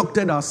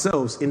conducted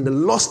ourselves in the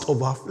lust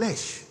of our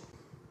flesh.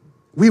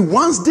 We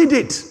once did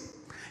it.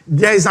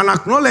 There is an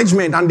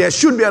acknowledgement, and there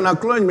should be an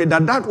acknowledgement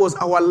that was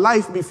our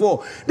life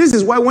before. This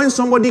is why when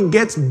somebody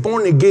gets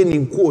born again,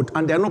 in quote,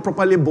 and they are not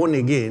properly born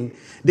again,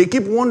 they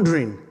keep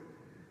wondering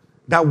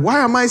that why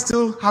am I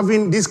still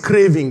having these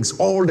cravings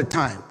all the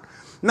time?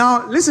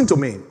 Now, listen to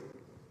me.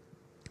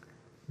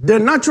 The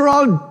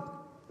natural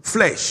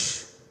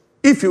flesh,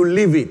 if you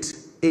leave it,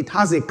 it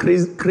has a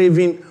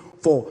craving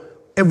for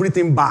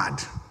everything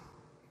bad.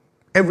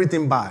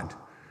 Everything bad.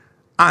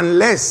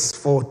 Unless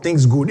for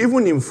things good,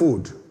 even in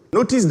food.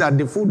 Notice that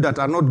the food that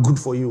are not good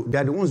for you, they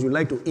are the ones you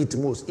like to eat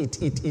most.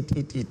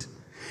 Eat.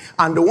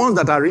 And the ones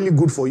that are really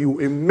good for you,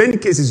 in many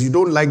cases, you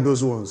don't like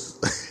those ones.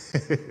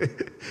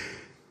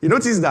 You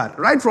notice that?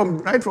 Right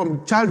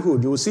from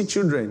childhood, you will see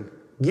children,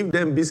 give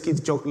them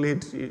biscuit,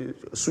 chocolate,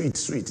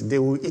 sweet. They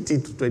will eat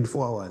it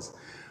 24 hours.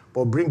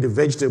 But bring the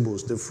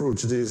vegetables, the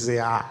fruits, they say,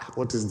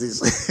 what is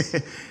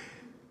this?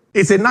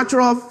 It's a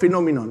natural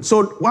phenomenon.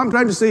 So what I'm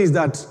trying to say is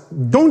that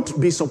don't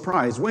be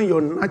surprised when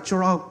your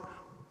natural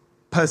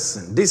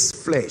person, this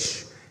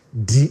flesh,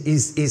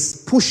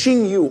 is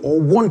pushing you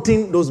or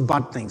wanting those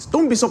bad things.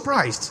 Don't be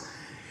surprised.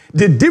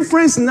 The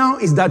difference now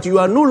is that you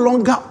are no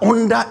longer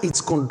under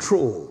its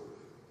control.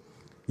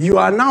 You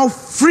are now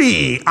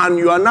free and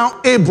you are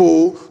now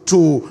able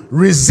to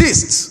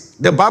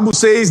resist. The Bible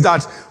says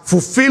that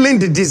fulfilling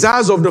the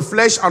desires of the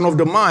flesh and of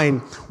the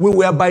mind, we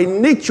were by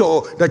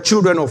nature the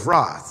children of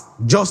wrath,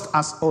 just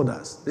as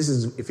others. This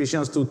is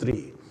Ephesians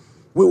 2:3.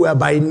 We were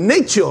by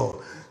nature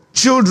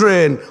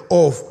children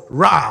of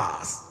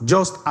wrath,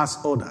 just as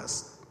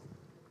others.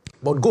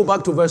 But go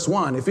back to verse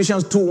 1,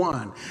 Ephesians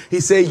 2:1. He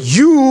said,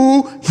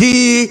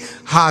 he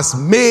has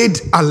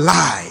made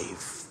alive.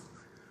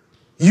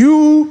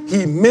 You,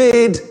 he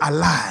made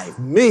alive.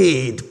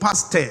 Made,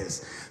 past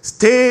tense.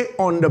 Stay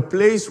on the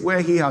place where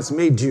he has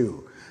made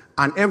you.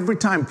 And every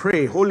time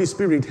pray, Holy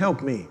Spirit,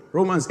 help me.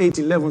 Romans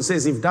 8:11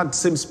 says, if that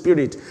same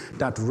spirit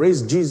that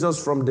raised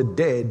Jesus from the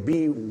dead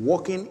be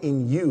working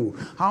in you,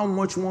 how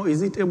much more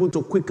is it able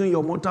to quicken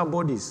your mortal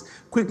bodies?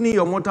 Quickening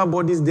your mortal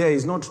bodies there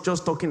is not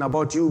just talking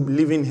about you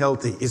living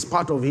healthy. It's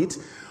part of it.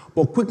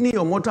 But quickening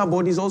your mortal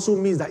bodies also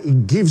means that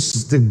it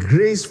gives the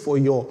grace for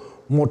your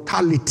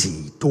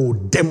mortality to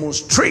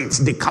demonstrate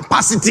the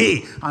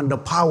capacity and the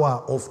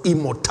power of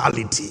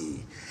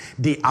immortality.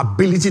 The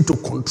ability to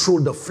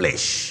control the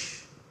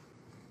flesh.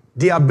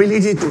 The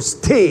ability to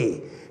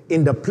stay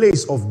in the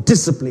place of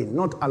discipline,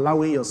 not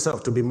allowing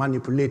yourself to be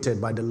manipulated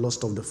by the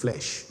lust of the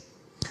flesh.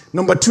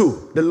 Number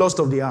 2, the lust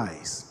of the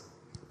eyes.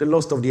 The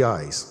lust of the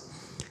eyes.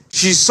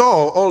 She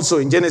saw also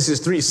in Genesis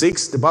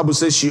 3:6, the Bible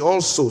says she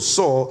also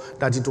saw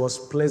that it was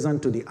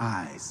pleasant to the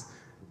eyes.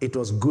 It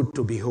was good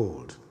to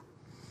behold.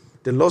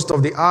 The lust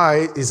of the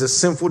eye is a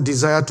sinful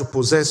desire to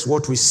possess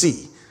what we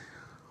see,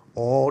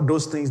 or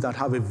those things that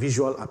have a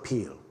visual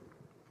appeal.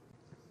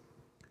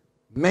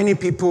 Many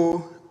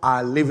people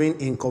are living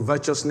in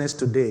covetousness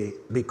today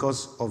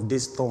because of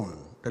this thorn,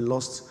 the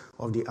lust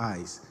of the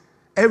eyes.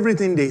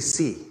 Everything they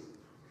see,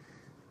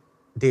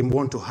 they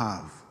want to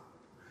have.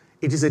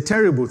 It is a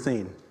terrible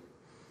thing.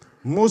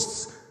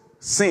 Most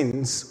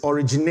sins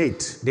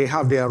originate, they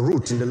have their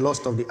root in the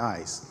lust of the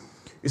eyes.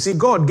 You see,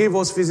 God gave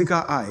us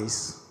physical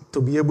eyes to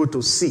be able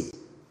to see.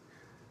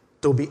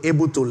 to be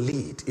able to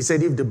lead. He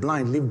said, if the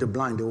blind leave the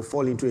blind, they will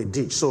fall into a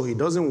ditch. So he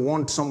doesn't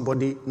want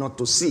somebody not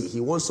to see. He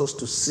wants us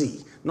to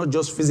see, not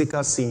just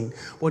physical seeing,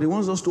 but he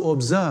wants us to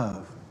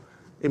observe.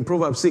 In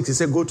Proverbs 6, he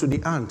said, go to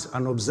the ant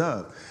and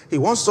observe. He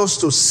wants us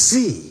to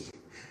see.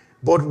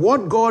 But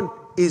what God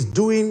is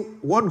doing,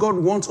 what God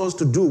wants us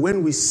to do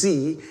when we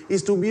see,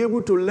 is to be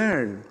able to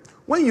learn.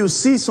 When you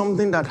see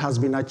something that has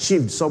been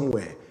achieved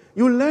somewhere,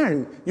 you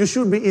learn. You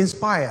should be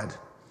inspired.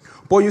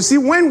 But you see,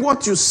 when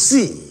what you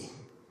see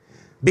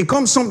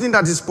becomes something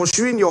that is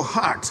pursuing your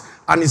heart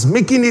and is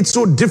making it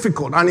so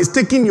difficult and is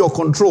taking your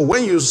control,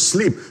 when you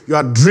sleep, you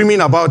are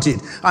dreaming about it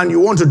and you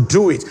want to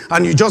do it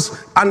and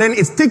then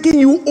it's taking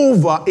you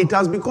over, it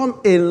has become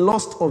a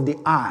lust of the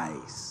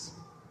eyes.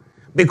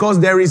 Because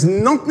there is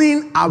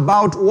nothing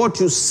about what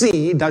you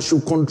see that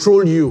should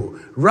control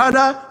you.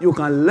 Rather, you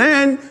can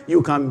learn,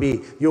 you can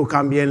be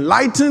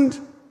enlightened.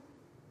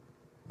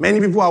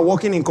 Many people are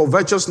walking in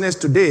covetousness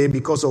today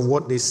because of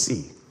what they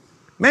see.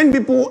 Many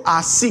people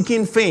are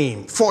seeking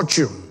fame,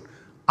 fortune,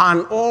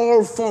 and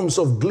all forms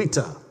of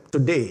glitter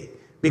today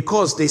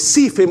because they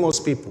see famous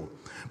people.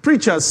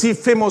 Preachers see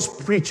famous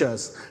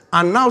preachers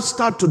and now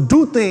start to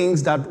do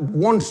things that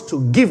want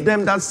to give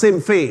them that same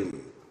fame.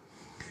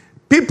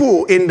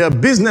 People in the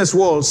business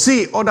world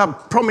see other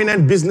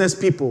prominent business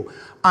people,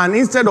 and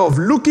instead of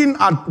looking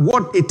at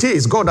what it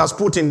is God has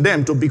put in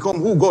them to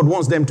become who God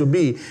wants them to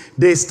be,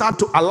 they start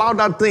to allow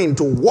that thing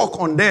to work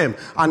on them,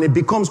 and it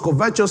becomes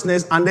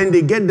covetousness, and then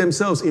they get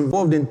themselves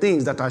involved in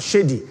things that are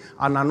shady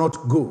and are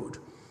not good.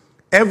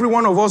 Every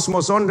one of us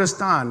must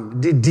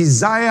understand the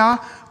desire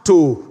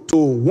to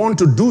want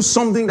to do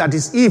something that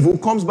is evil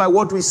comes by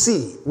what we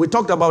see. We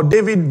talked about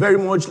David very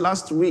much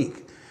last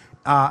week,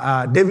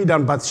 David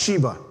and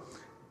Bathsheba.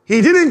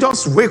 He didn't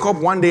just wake up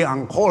one day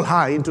and call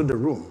her into the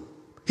room.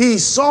 He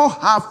saw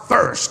her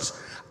first.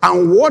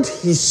 And what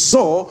he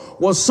saw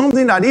was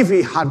something that if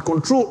he had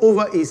control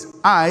over his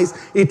eyes,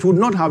 it would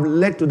not have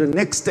led to the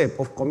next step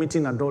of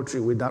committing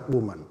adultery with that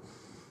woman.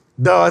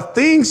 The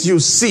things you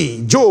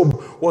see, Job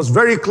was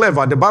very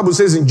clever. The Bible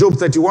says in Job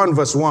 31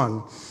 verse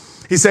 1,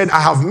 he said,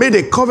 I have made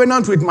a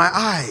covenant with my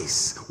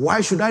eyes.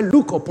 Why should I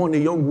look upon a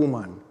young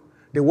woman?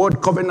 The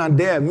word covenant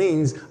there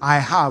means I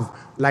have,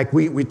 like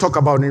we talk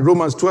about in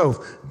Romans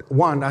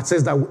 12:1, that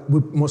says that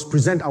we must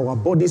present our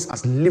bodies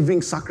as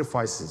living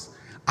sacrifices.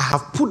 I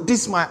have put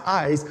this, my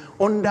eyes,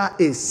 under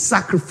a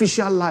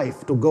sacrificial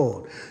life to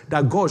God,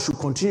 that God should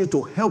continue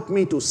to help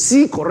me to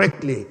see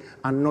correctly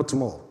and not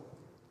more.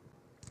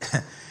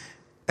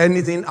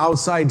 Anything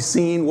outside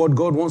seeing what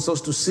God wants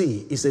us to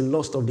see is a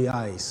lust of the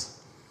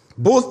eyes.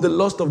 Both the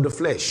lust of the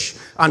flesh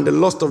and the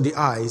lust of the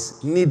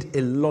eyes need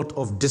a lot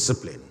of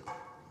discipline.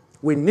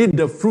 We need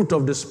the fruit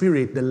of the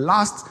Spirit, the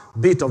last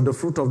bit of the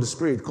fruit of the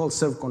Spirit called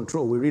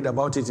self-control. We read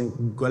about it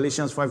in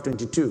Galatians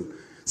 5:22.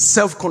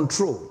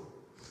 Self-control.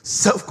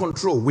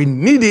 Self-control. We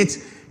need it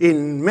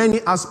in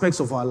many aspects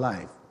of our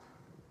life.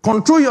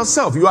 Control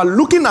yourself. You are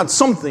looking at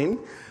something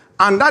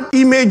and that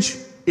image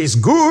is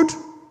good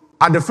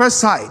at the first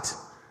sight.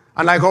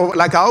 And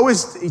like I always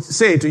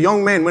say to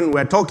young men when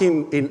we're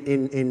talking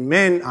in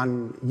men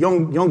and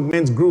young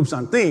men's groups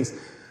and things,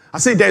 I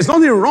say there's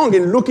nothing wrong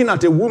in looking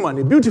at a woman,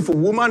 a beautiful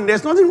woman.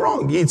 There's nothing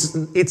wrong.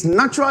 It's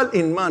natural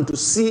in man to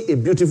see a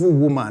beautiful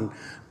woman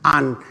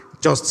and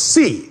just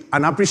see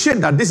and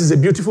appreciate that this is a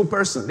beautiful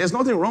person. There's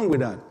nothing wrong with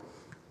that.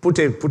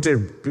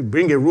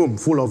 Bring a room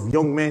full of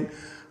young men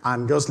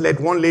and just let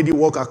one lady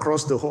walk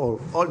across the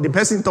hall. The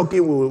person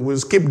talking will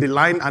skip the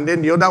line and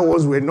then the other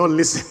ones will not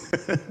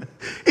listen.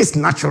 It's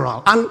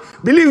natural. And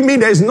believe me,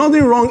 there's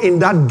nothing wrong in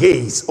that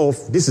gaze of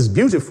this is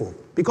beautiful.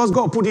 Because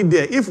God put it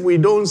there. If we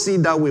don't see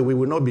that way, we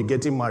will not be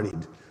getting married.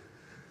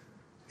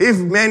 If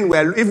women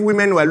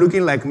were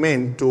looking like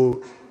men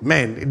to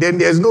men, then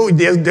there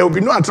will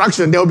be no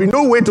attraction. There will be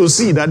no way to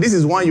see that this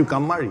is one you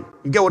can marry.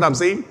 You get what I'm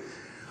saying?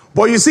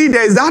 But you see,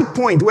 there is that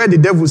point where the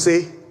devil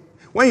say,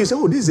 when you say,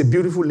 oh, this is a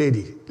beautiful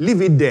lady,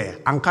 leave it there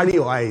and carry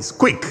your eyes,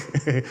 quick.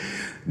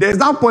 There's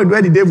that point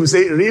where the devil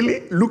say,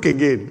 really? Look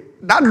again.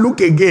 That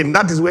look again,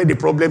 that is where the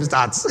problem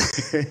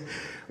starts.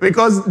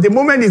 Because the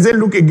moment he says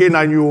look again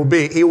and you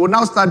obey, he will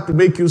now start to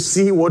make you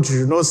see what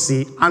you should not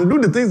see and do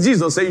the things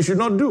Jesus said you should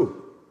not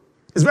do.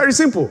 It's very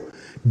simple.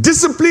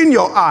 Discipline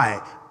your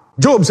eye.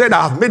 Job said,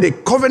 I have made a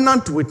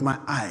covenant with my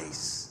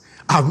eyes.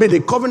 I have made a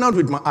covenant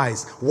with my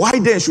eyes. Why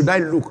then should I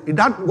look?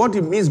 What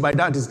it means by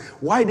that is,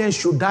 why then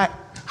should I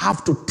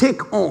have to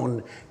take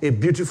on a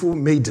beautiful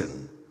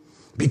maiden?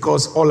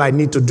 Because all I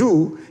need to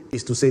do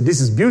is to say,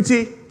 this is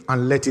beauty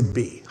and let it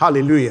be.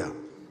 Hallelujah.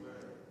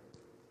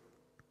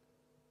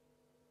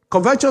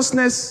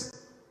 Covetousness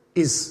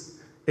is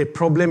a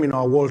problem in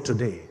our world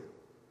today.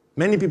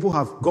 Many people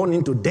have gone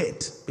into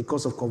debt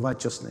because of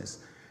covetousness.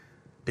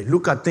 They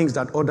look at things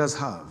that others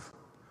have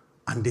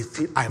and they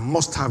feel, I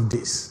must have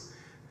this.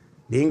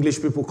 The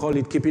English people call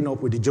it keeping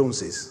up with the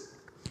Joneses.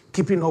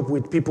 Keeping up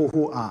with people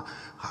who are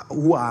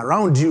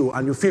around you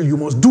and you feel you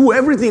must do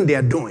everything they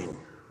are doing.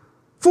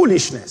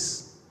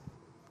 Foolishness.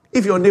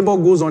 If your neighbor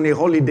goes on a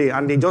holiday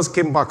and they just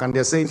came back and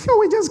they're saying,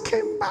 we just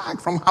came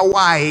back from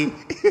Hawaii.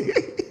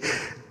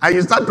 And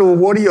you start to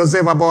worry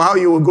yourself about how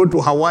you will go to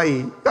Hawaii.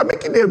 You are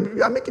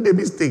making a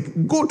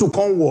mistake. Go to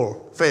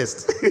Cornwall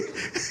first.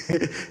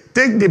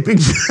 Take the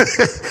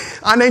picture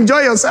and enjoy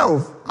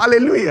yourself.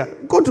 Hallelujah.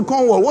 Go to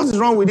Cornwall. What is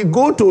wrong with it?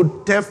 Go to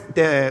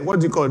what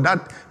do you call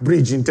that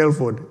bridge in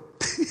Telford?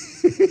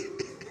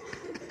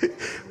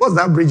 What's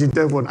that bridge in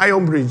Telford?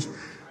 Iron Bridge.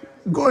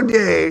 Go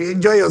there,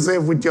 enjoy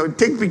yourself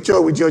take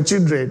picture with your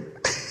children.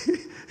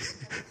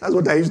 That's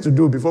what I used to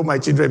do before my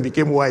children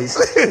became wise.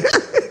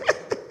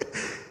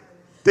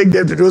 Take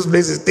them to those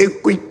places,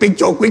 take quick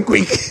picture,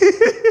 quick.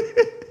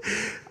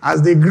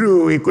 As they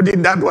grew,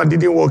 that one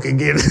didn't work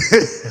again.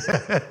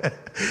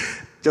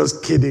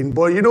 Just kidding.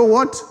 But you know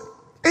what?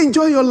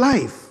 Enjoy your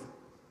life.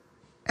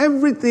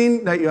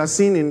 Everything that you are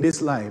seeing in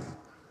this life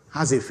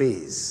has a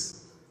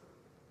phase.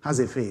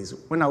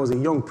 When I was a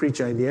young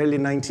preacher in the early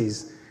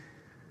 90s,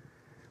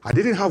 I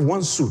didn't have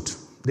one suit.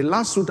 The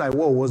last suit I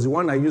wore was the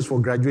one I used for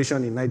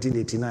graduation in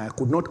 1989. I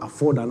could not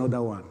afford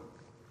another one.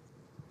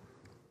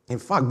 In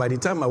fact, by the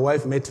time my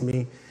wife met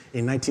me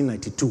in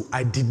 1992,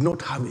 I did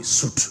not have a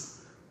suit.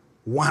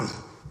 One.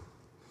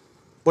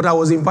 But I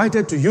was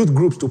invited to youth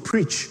groups to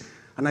preach.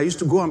 And I used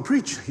to go and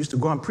preach. And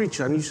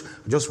used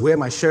to just wear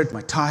my shirt,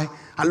 my tie,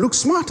 and look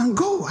smart and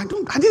go. I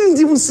didn't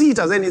even see it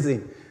as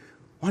anything.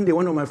 One day,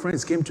 one of my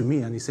friends came to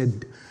me and he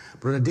said,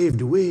 Brother Dave,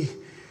 the way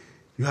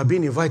you are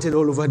being invited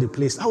all over the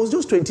place. I was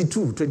just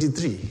 22,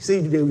 23. He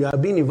said, you are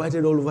being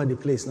invited all over the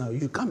place now.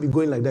 You can't be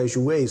going like that. You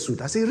should wear a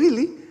suit. I said,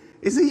 really?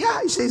 He said,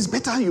 yeah. He said, it's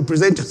better you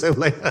present yourself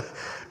like that.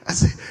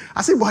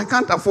 I said, but I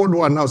can't afford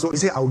one now. So he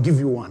said, I'll give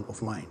you one of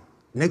mine.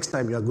 Next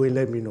time you are going,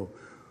 let me know.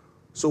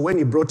 So when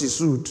he brought his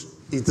suit,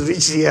 it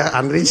reached here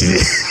and reached here.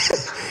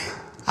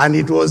 And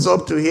it was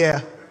up to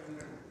here.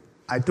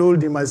 I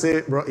told him, I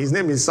said, bro, his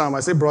name is Sam. I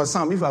said, bro,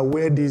 Sam, if I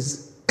wear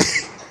this,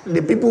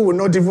 the people will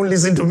not even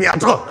listen to me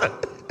at all.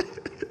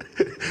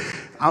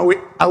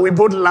 And we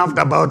both laughed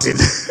about it.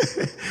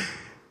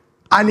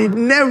 And it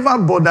never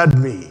bothered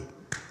me.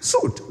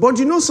 Suit. But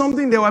you know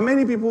something? There were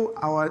many people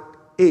our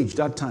age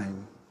that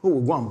time who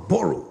would go and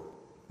borrow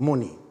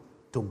money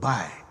to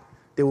buy.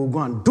 They will go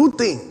and do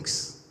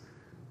things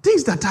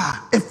that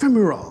are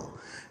ephemeral.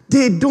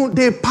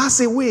 They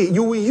pass away.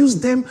 You will use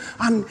them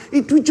and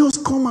it will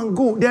just come and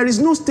go. There is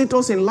no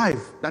status in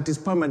life that is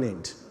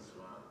permanent.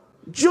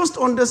 Just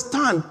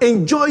understand,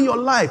 enjoy your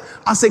life.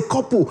 As a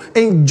couple,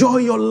 enjoy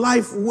your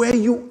life where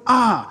you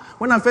are.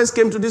 When I first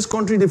came to this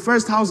country, the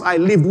first house I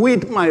lived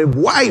with my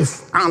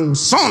wife and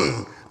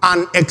son,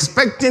 an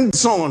expectant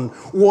son,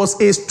 was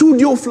a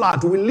studio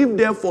flat. We lived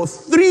there for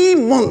 3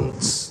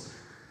 months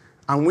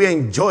and we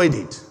enjoyed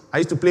it. I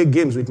used to play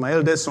games with my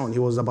eldest son. He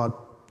was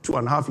about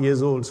 2.5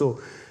 years old,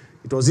 so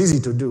it was easy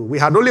to do. We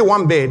had only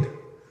one bed,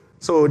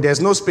 so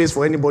there's no space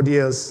for anybody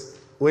else.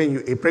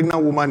 When a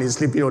pregnant woman is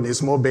sleeping on a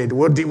small bed,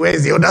 where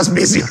is the other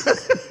space?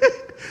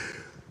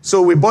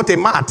 So we bought a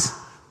mat,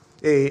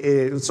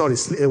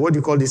 what do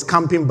you call this?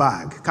 Camping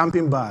bag,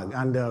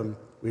 and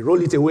we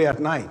roll it away at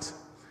night.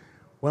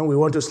 When we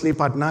want to sleep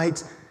at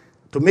night,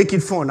 to make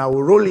it fun, I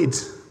will roll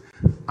it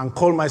and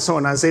call my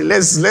son and say,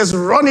 let's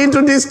run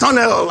into this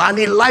tunnel. And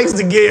he likes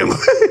the game.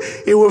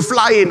 He will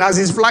fly in. As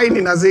he's flying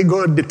in, I say,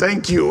 God,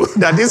 thank you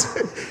that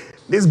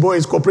this boy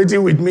is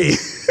cooperating with me.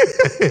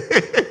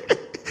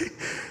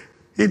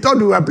 He thought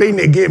we were playing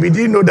a game. He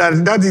didn't know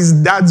that is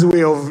Dad's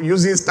way of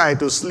using style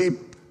to sleep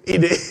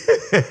in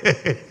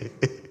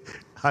it.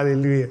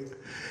 Hallelujah.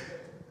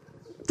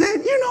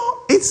 Then,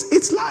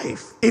 it's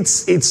life.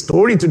 It's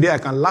story today. I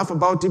can laugh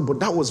about it, but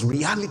that was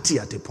reality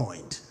at a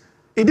point.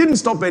 It didn't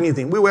stop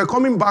anything. We were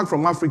coming back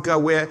from Africa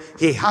where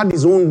he had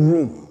his own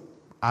room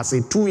as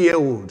a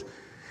 2-year-old.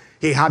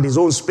 He had his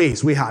own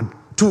space. We had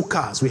 2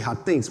 cars. We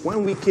had things.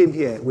 When we came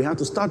here, we had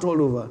to start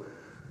all over.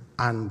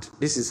 And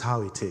this is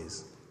how it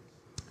is.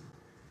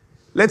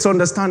 Let's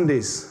understand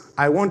this.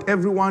 I want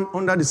everyone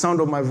under the sound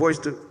of my voice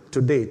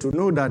today to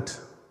know that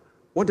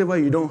whatever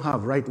you don't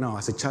have right now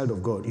as a child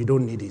of God, you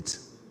don't need it.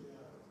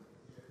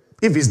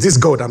 If it's this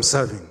God I'm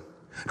serving,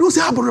 don't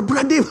say,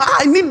 Brother Dave,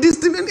 I need this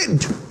thing.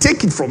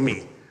 Take it from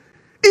me.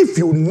 If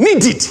you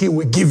need it, he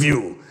will give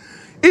you.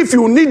 If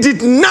you need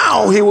it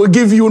now, he will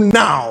give you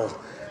now.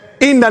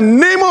 In the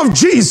name of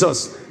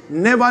Jesus,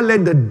 never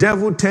let the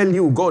devil tell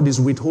you God is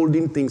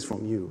withholding things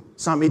from you.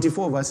 Psalm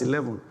 84 verse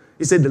 11.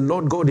 He said, the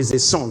Lord God is a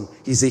sun,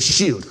 he's a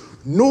shield.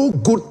 No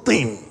good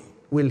thing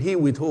will he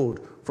withhold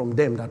from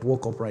them that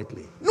walk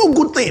uprightly. No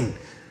good thing.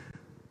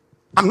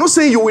 I'm not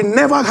saying you will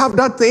never have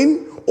that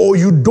thing or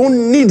you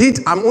don't need it.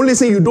 I'm only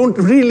saying you don't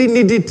really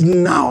need it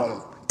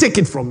now. Take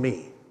it from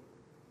me.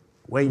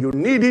 When you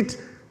need it,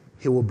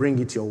 he will bring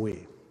it your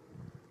way.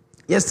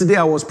 Yesterday,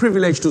 I was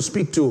privileged to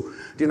speak to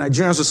the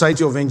Nigerian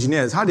Society of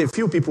Engineers. Had a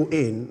few people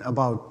in,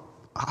 about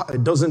a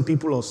dozen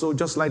people or so,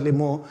 just slightly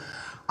more.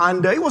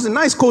 And it was a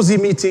nice, cozy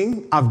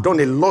meeting. I've done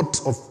a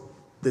lot of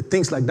the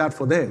things like that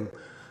for them.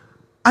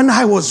 And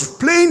I was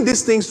playing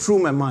these things through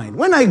my mind.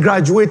 When I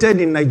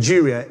graduated in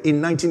Nigeria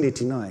in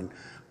 1989,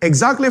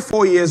 exactly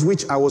 4 years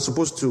which I was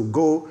supposed to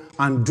go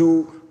and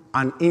do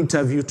an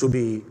interview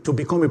to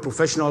become a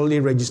professionally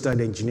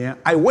registered engineer.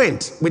 I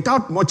went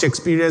without much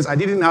experience. I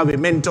didn't have a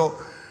mentor.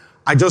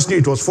 I just knew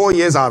it was 4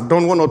 years. I've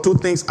done one or two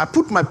things. I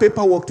put my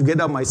paperwork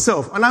together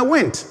myself, and I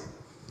went.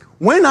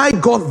 When I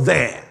got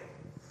there,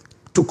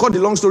 to cut the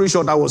long story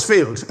short, I was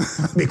failed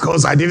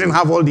because I didn't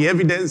have all the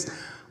evidence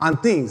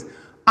and things.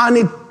 And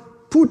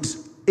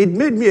it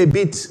made me a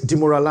bit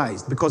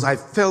demoralized because I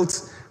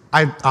felt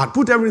I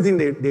put everything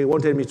they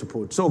wanted me to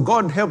put. So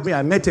God helped me.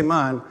 I met a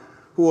man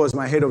who was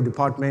my head of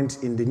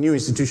department in the new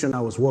institution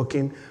I was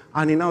working.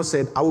 And he now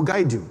said, I will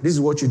guide you. This is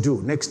what you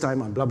do next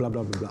time and blah, blah,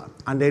 blah, blah, blah.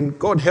 And then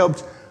God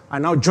helped. I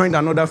now joined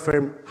another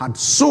firm, had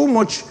so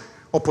much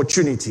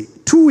opportunity.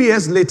 2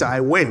 years later, I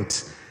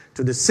went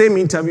to the same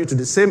interview, to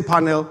the same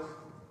panel,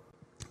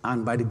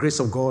 and by the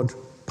grace of God,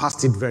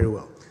 passed it very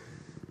well.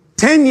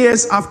 10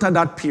 years after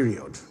that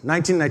period,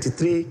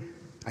 1993,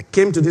 I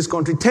came to this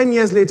country. 10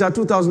 years later,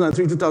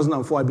 2003,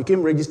 2004, I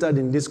became registered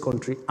in this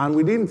country. And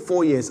within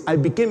 4 years, I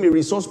became a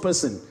resource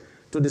person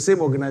to the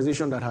same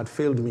organization that had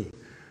failed me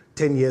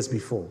 10 years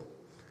before.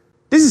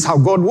 This is how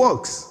God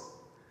works.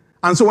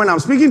 And so when I'm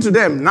speaking to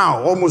them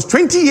now, almost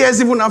 20 years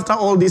even after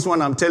all this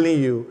one I'm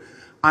telling you,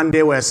 and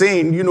they were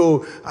saying,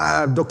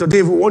 Dr.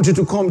 Dave, we want you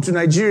to come to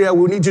Nigeria.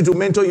 We need you to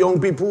mentor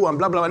young people and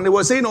blah, blah. And they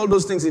were saying all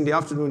those things in the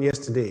afternoon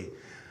yesterday.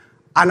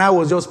 And I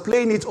was just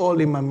playing it all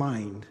in my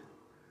mind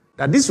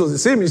that this was the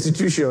same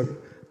institution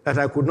that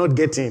I could not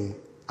get in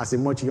as a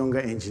much younger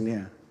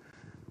engineer.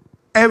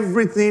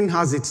 Everything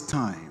has its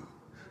time.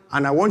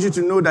 And I want you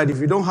to know that if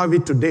you don't have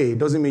it today, it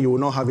doesn't mean you will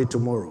not have it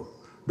tomorrow.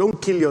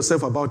 Don't kill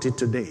yourself about it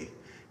today.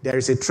 There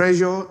is a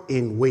treasure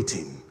in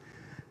waiting.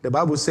 The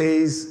Bible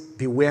says,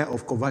 beware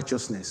of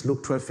covetousness.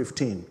 Luke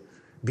 12:15.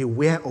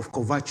 Beware of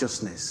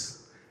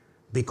covetousness.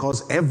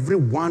 Because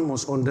everyone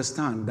must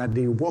understand that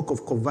the work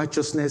of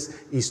covetousness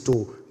is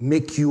to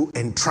make you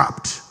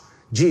entrapped.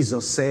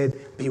 Jesus said,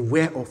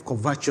 beware of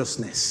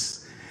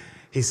covetousness.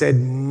 He said,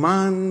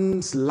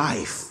 man's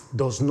life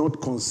does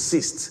not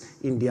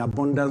consist in the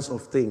abundance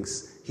of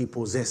things he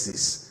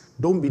possesses.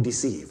 Don't be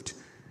deceived.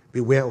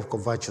 Beware of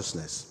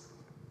covetousness.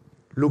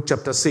 Luke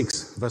chapter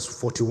 6, verse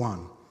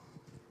 41.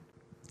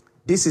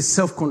 This is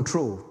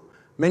self-control.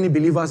 Many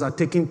believers are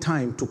taking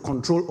time to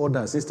control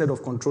others instead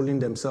of controlling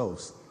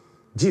themselves.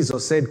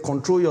 Jesus said,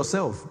 control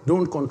yourself.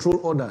 Don't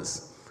control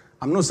others.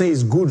 I'm not saying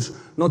it's good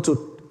not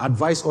to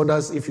advise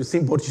others if you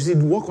think, but you see,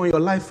 work on your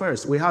life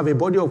first. We have a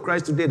body of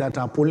Christ today that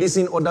are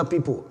policing other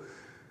people.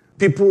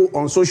 People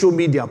on social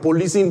media,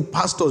 policing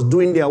pastors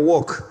doing their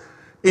work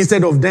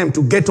instead of them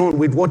to get on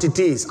with what it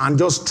is and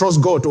just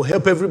trust God to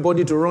help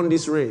everybody to run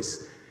this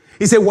race.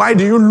 He said, why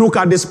do you look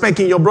at the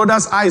speck in your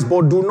brother's eyes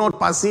but do not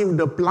perceive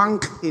the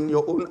plank in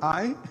your own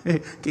eye?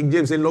 King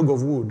James said log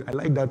of wood. I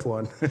like that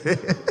one.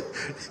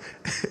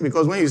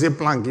 Because when you say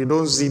plank, you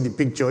don't see the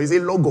picture. It's a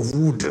log of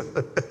wood.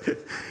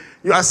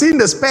 You are seeing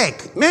the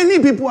speck. Many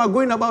people are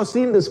going about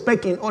seeing the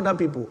speck in other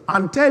people.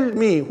 And tell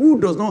me, who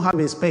does not have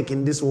a speck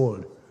in this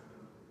world?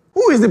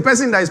 Who is the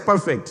person that is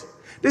perfect?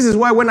 This is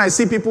why when I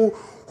see people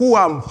who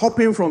are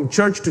hopping from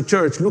church to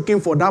church looking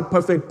for that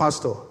perfect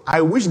pastor, I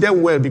wish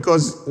them well,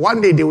 because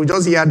one day they will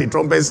just hear the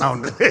trumpet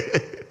sound.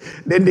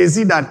 Then they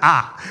see that,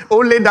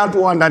 only that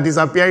one that is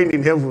appearing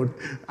in heaven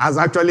has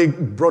actually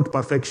brought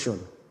perfection.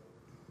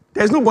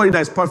 There's nobody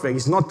that is perfect.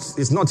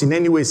 It's not in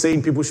any way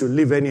saying people should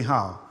live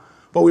anyhow.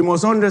 But we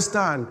must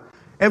understand,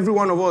 every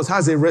one of us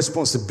has a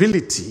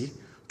responsibility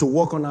to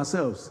work on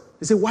ourselves.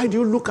 They say, why do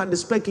you look at the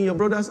speck in your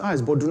brother's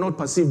eyes but do not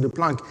perceive the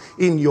plank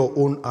in your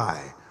own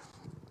eye?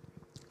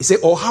 He said,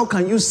 or how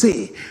can you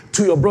say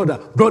to your brother,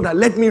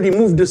 let me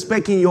remove the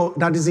speck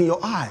that is in your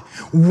eye,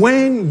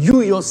 when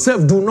you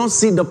yourself do not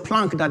see the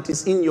plank that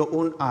is in your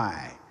own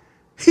eye?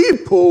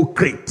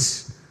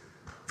 Hypocrite.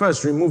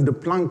 First, remove the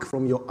plank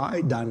from your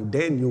eye, and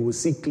then you will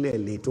see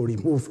clearly to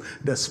remove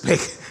the speck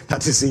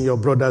that is in your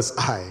brother's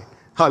eye.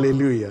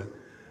 Hallelujah.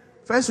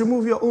 First,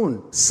 remove your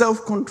own.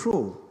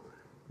 Self-control.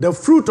 The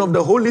fruit of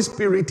the Holy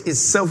Spirit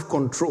is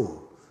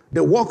self-control.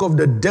 The work of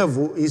the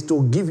devil is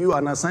to give you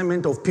an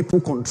assignment of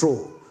people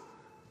control.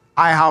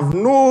 I have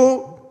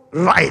no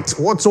right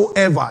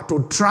whatsoever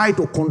to try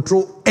to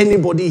control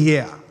anybody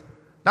here.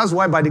 That's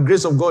why by the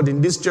grace of God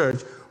in this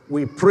church,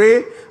 we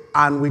pray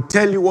and we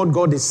tell you what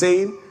God is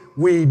saying.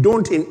 We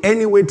don't in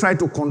any way try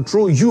to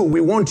control you.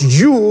 We want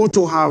you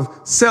to have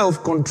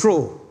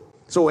self-control.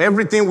 So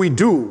everything we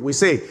do, we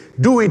say,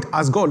 do it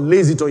as God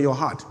lays it on your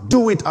heart.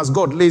 Do it as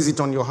God lays it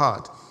on your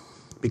heart.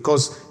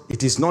 Because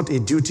it is not a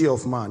duty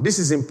of man. This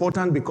is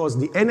important because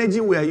the energy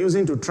we are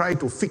using to try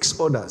to fix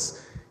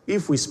others,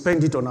 if we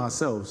spend it on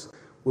ourselves,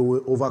 we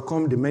will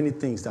overcome the many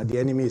things that the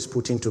enemy is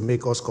putting to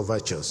make us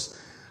covetous.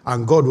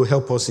 And God will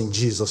help us in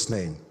Jesus'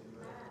 name.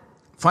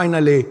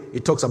 Finally,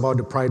 it talks about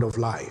the pride of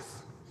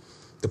life.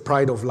 The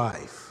pride of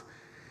life.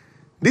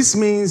 This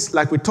means,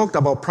 like we talked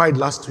about pride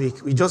last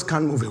week, we just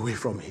can't move away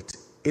from it.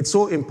 It's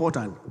so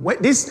important.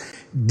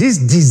 This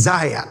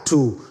desire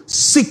to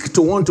seek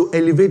to want to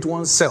elevate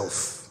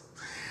oneself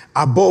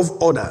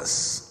above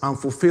others and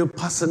fulfill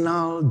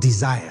personal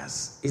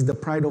desires is the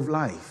pride of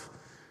life.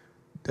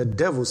 The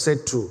devil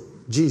said to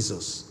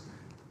Jesus,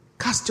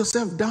 Cast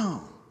yourself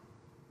down.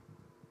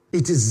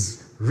 It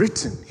is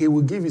written, he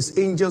will give his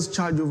angels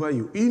charge over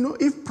you. You know,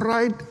 if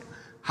pride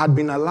had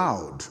been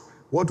allowed,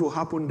 what will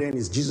happen then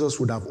is Jesus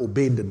would have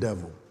obeyed the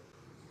devil.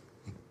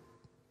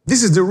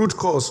 This is the root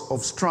cause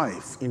of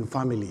strife in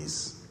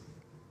families.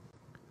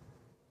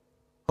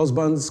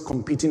 Husbands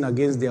competing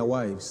against their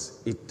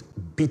wives, it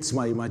beats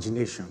my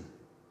imagination.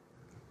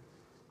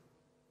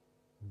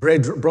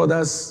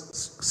 Brothers,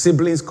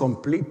 siblings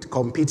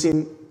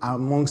competing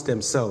amongst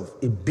themselves,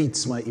 it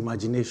beats my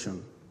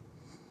imagination.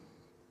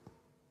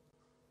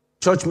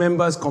 Church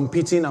members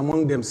competing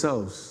among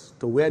themselves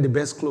to wear the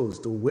best clothes,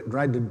 to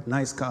ride the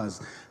nice cars,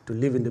 to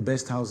live in the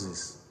best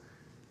houses.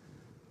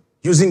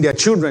 Using their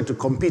children to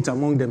compete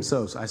among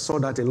themselves. I saw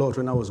that a lot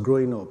when I was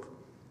growing up.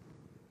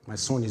 My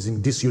son is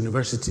in this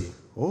university.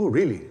 Oh,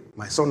 really?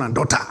 My son and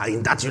daughter are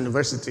in that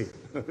university.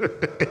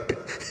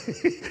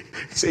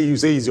 You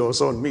say he's your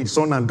son, me,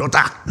 son and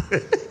daughter.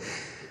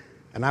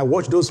 And I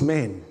watched those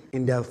men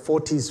in their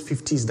 40s,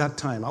 50s that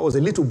time. I was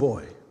a little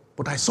boy,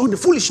 but I saw the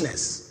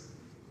foolishness.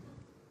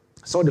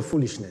 Some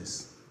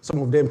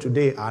of them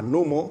today are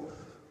no more.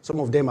 Some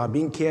of them are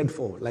being cared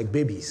for like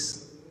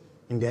babies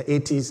in their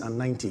 80s and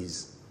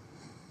 90s.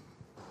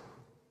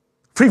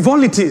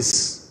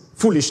 Frivolities,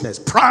 foolishness,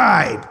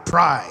 pride.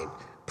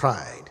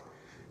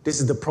 This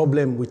is the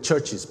problem with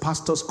churches.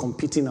 Pastors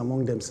competing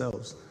among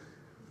themselves.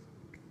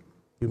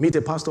 You meet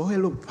a pastor, oh,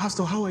 hello,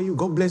 pastor, how are you?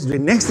 God bless you. The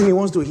next thing he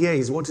wants to hear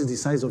is, what is the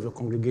size of your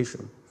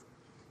congregation?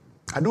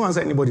 I don't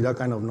answer anybody that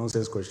kind of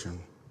nonsense question.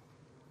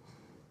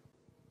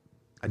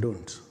 I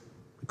don't.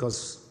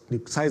 Because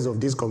the size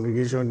of this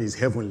congregation is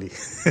heavenly.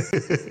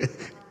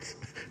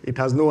 It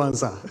has no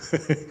answer.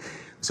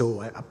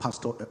 So I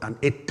pastor an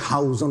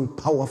 8,000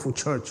 powerful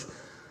church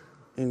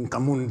in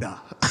Kamunda.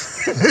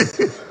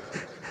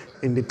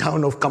 In the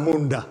town of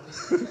Kamunda.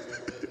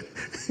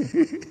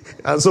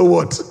 And so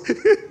what?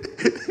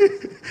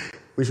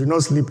 We should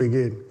not sleep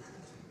again.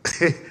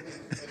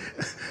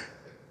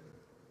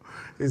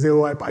 He said,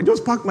 oh, I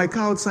just parked my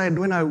car outside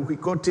when we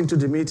got into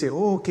the meeting.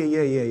 Oh, okay,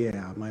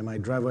 yeah. My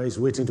driver is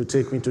waiting to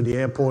take me to the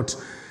airport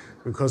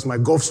because my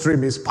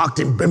Gulfstream is parked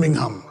in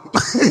Birmingham.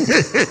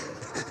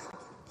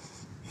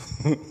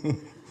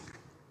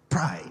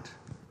 Pride.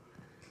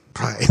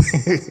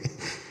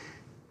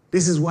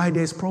 This is why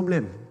there's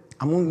problem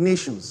among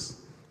nations.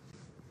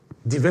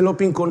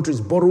 Developing countries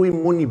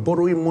borrowing money,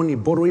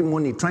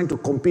 trying to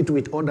compete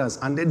with others,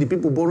 and then the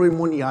people borrowing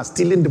money are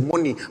stealing the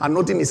money and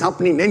nothing is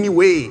happening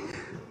anyway.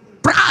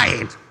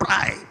 Pride.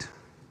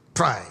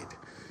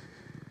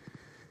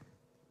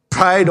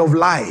 Pride of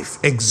life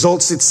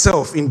exalts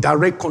itself in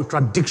direct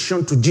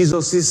contradiction to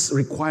Jesus'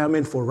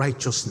 requirement for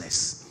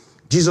righteousness.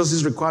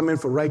 Jesus'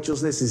 requirement for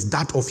righteousness is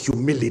that of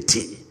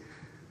humility.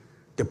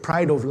 The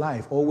pride of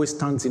life always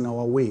stands in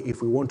our way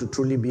if we want to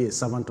truly be a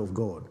servant of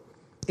God.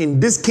 In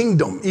this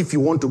kingdom, if you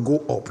want to go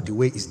up, the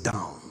way is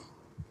down.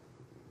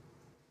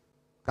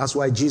 That's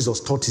why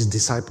Jesus taught his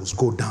disciples,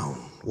 go down,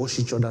 wash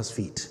each other's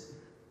feet.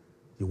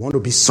 You want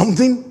to be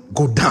something?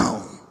 Go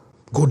down.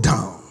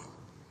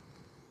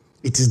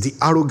 It is the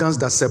arrogance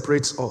that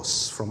separates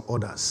us from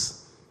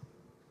others.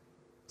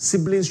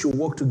 Siblings should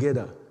work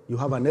together. You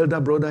have an elder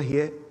brother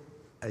here,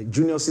 a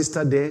junior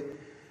sister there.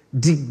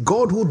 The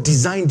God who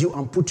designed you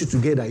and put you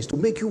together is to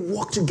make you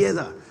work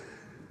together.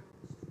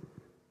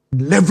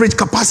 Leverage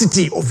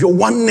capacity of your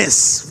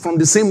oneness from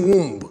the same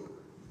womb.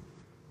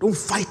 Don't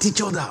fight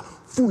each other.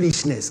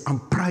 Foolishness and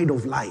pride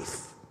of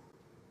life.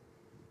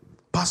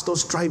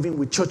 Pastors striving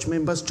with church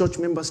members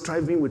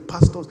striving with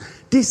pastors.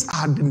 These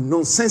are the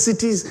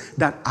nonsensities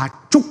that are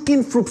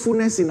choking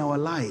fruitfulness in our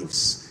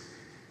lives.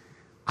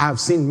 I have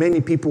seen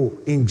many people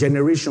in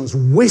generations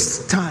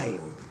waste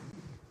time.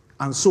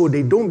 And so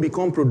they don't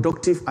become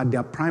productive at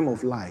their prime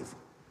of life.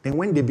 Then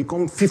when they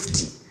become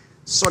 50,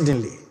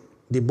 suddenly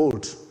they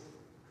bolt.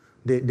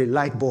 The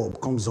light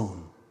bulb comes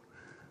on.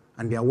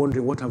 And they are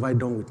wondering, what have I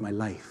done with my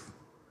life?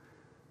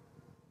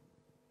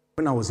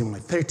 When I was in my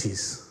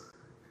 30s,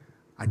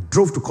 I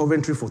drove to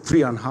Coventry for 3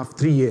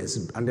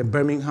 years, and then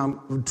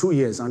Birmingham, 2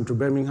 years, and to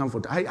Birmingham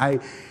for... the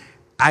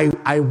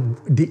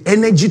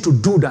energy to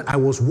do that, I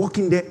was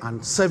working there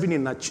and serving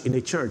in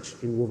a church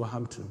in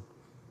Wolverhampton.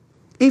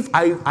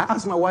 I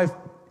asked my wife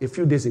a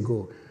few days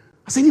ago,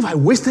 I said, if I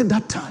wasted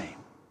that time,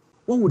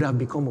 what would have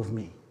become of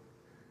me?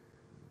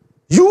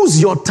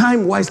 Use your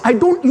time wise.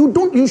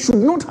 You should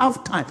not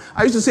have time.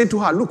 I used to say to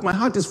her, look, my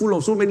heart is full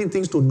of so many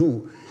things to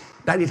do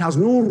that it has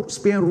no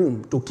spare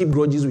room to keep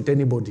grudges with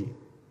anybody.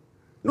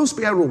 No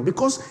spare room,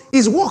 because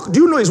it's work.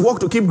 Do you know it's work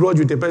to keep grudge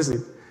with a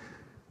person?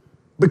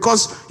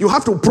 Because you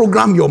have to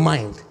program your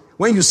mind.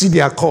 When you see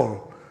their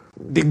call,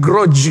 the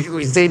grudge,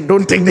 you say,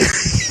 don't take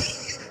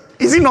this.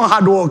 Is it not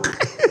hard work?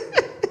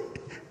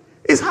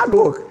 It's hard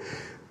work.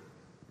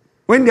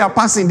 When they are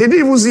passing, they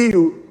didn't even see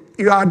you.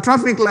 You are at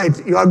traffic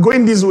light. You are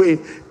going this way.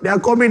 They are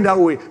coming that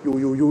way.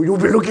 You'll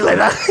be looking like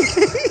that.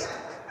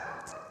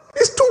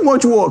 It's too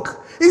much work.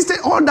 Instead,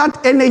 all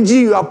that energy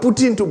you are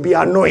putting to be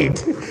annoyed.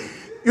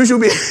 You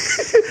should be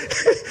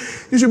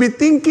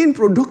thinking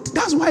productive.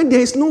 That's why there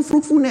is no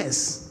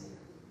fruitfulness.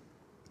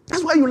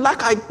 That's why you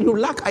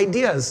lack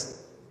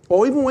ideas.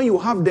 Or even when you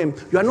have them,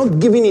 you are not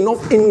giving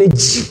enough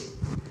energy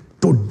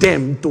to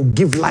them, to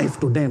give life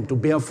to them, to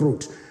bear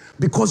fruit.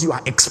 Because you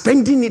are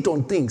expending it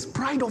on things.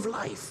 Pride of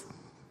life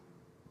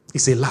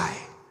is a lie.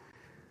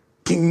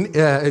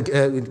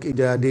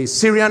 The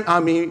Syrian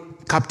army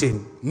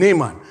captain,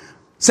 Naaman,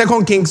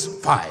 2 Kings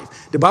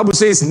 5. The Bible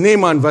says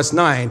Naaman, verse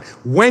 9,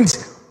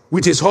 went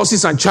with his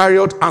horses and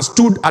chariot and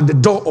stood at the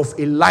door of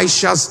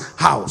Elisha's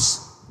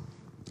house.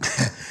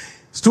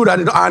 Stood at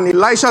the door, and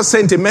Elisha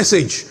sent a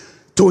message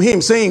to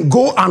him saying,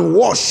 go and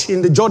wash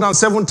in the Jordan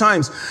 7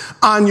 times,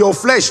 and your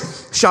flesh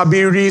shall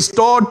be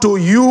restored to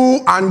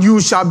you, and you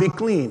shall be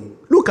clean.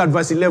 Look at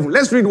verse 11.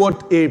 Let's read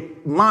what a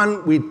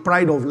man with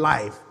pride of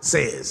life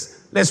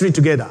says. Let's read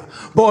together.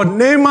 But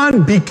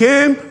Naaman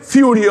became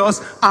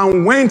furious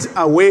and went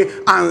away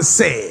and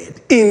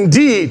said,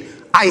 indeed,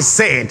 I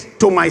said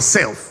to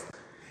myself,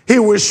 he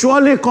will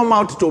surely come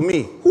out to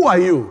me. Who are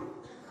you?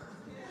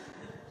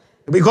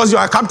 Because you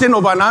are captain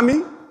of an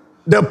army,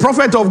 the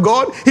prophet of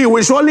God, he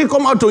will surely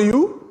come out to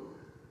you.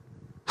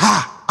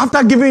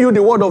 After giving you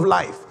the word of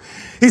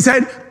life, he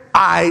said,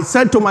 I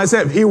said to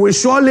myself, he will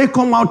surely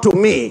come out to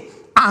me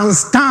and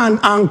stand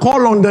and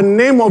call on the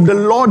name of the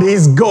Lord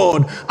his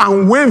God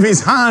and wave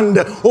his hand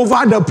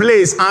over the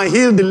place and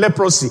heal the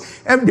leprosy.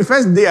 The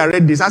first day I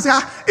read this, I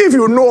said, if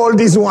you know all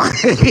this one,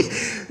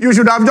 you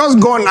should have just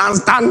gone and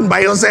stand by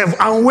yourself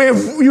and wave.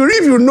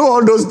 If you know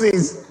all those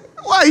things,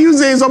 why are you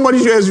saying somebody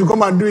should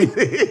come and do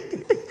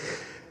it?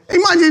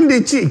 Imagine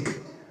the cheek.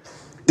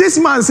 This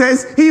man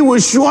says, he will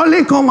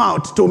surely come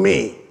out to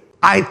me.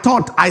 I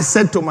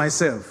said to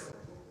myself,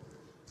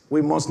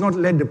 we must not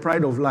let the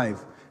pride of life.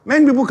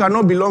 Many people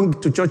cannot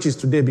belong to churches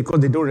today because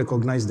they don't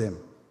recognize them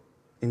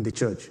in the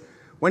church.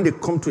 When they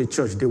come to a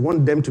church, they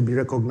want them to be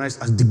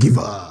recognized as the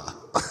giver,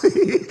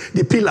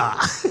 the pillar.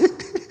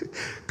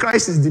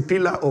 Christ is the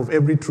pillar of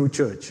every true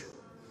church.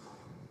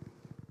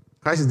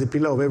 Christ is the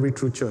pillar of every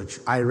true church.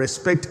 I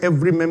respect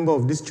every member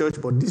of this church,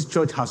 but this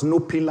church has no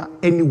pillar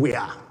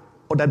anywhere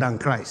other than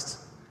Christ.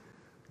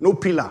 No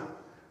pillar.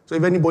 So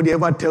if anybody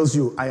ever tells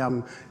you, I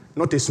am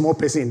not a small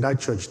person in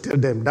that church, tell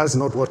them that's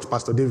not what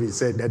Pastor David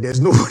said, that there's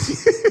nobody.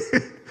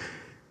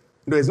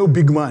 There's no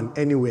big man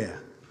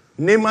anywhere.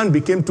 Naaman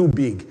became too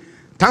big.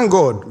 Thank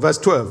God, verse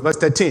 12, verse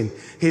 13.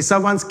 His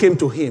servants came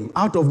to him.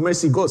 Out of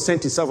mercy, God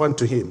sent his servant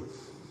to him.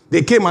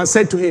 They came and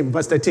said to him,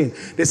 verse 13,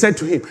 they said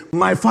to him,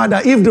 my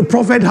father, if the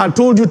prophet had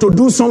told you to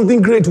do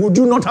something great, would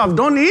you not have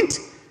done it?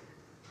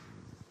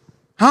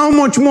 How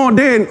much more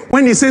then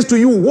when he says to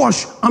you,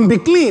 wash and be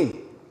clean?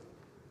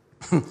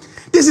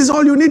 This is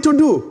all you need to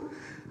do.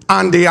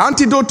 And the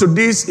antidote to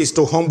this is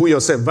to humble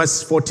yourself.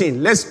 Verse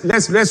 14. Let's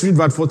read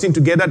verse 14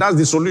 together. That's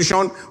the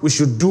solution we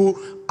should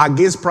do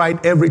against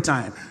pride every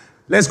time.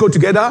 Let's go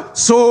together.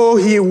 So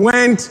he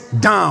went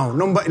down.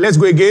 Let's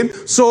go again.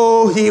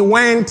 So he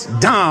went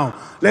down.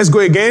 Let's go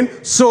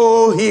again.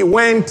 So he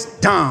went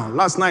down.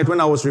 Last night when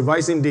I was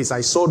revising this,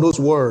 I saw those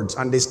words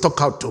and they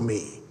stuck out to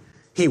me.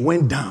 He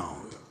went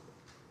down.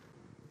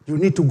 You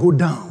need to go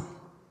down.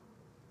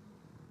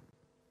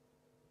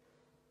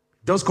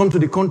 Just come to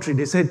the country.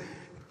 They said,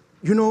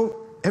 you know,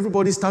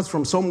 everybody starts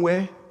from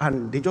somewhere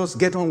and they just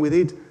get on with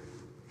it.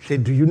 I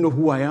said, do you know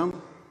who I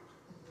am?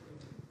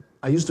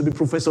 I used to be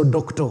professor,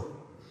 doctor,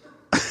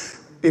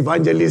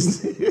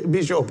 evangelist,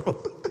 bishop.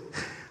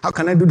 How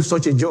can I do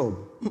such a job?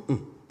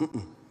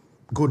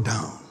 Go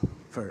down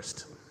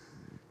first.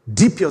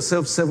 Dip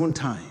yourself 7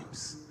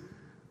 times.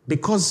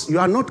 Because you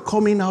are not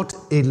coming out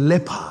a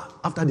leper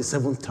after the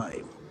 7th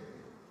time.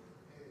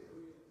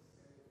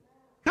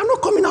 You are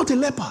not coming out a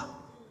leper.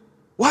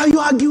 Why are you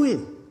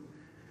arguing?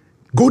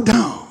 Go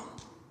down.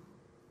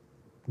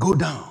 Go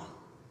down.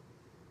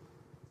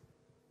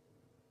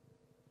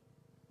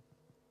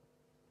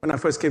 When I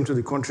first came to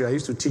the country, I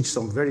used to teach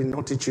some very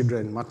naughty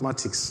children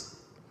mathematics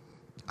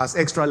as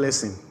extra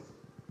lesson.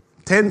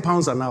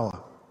 £10 an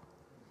hour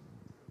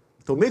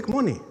to make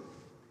money.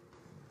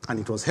 And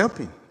it was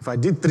helping. If I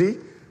did 3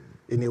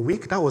 in a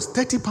week, that was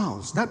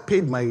 £30. That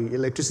paid my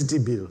electricity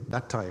bill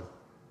that time.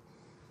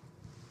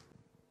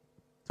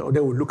 So they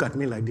would look at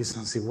me like this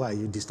and say, why are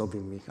you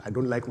disturbing me? I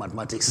don't like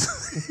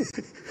mathematics.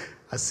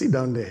 I sit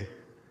down there.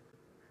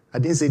 I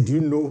didn't say, do you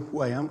know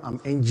who I am? I'm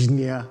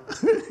engineer.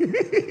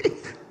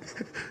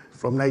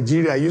 From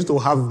Nigeria, I used to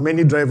have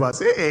many drivers.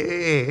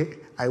 Hey.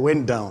 I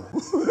went down.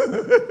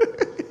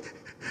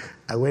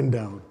 I went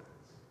down.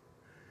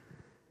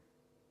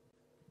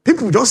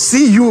 People just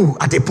see you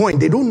at a point.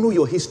 They don't know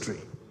your history.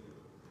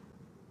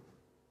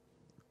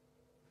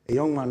 A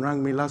young man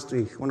rang me last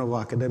week, one of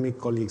our academic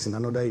colleagues in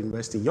another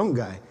university, young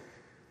guy.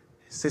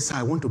 He said, sir,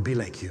 I want to be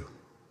like you.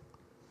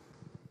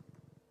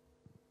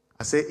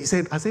 I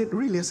said,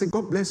 really? I said,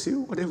 God bless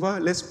you, whatever,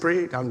 let's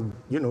pray and,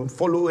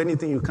 follow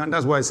anything you can.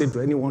 That's why I say to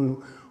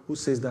anyone who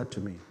says that to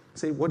me,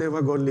 say,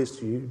 whatever God lays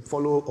to you,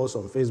 follow us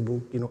on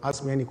Facebook,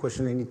 ask me any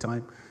question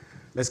anytime.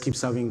 Let's keep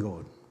serving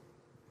God.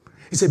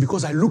 He said,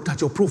 because I looked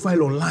at your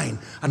profile online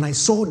and I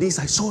saw this,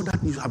 I saw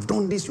that, you have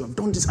done this,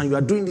 and you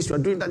are doing this, you are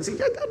doing that. He said,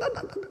 yeah.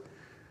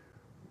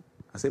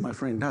 I said, my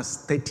friend,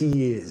 that's 30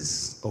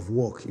 years of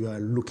work you are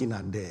looking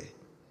at there.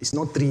 It's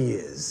not 3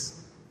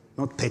 years,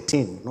 not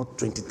 13, not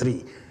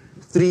 23,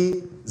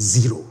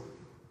 3-0.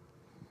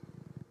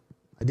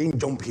 I didn't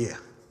jump here.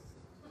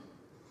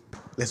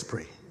 Let's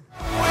pray.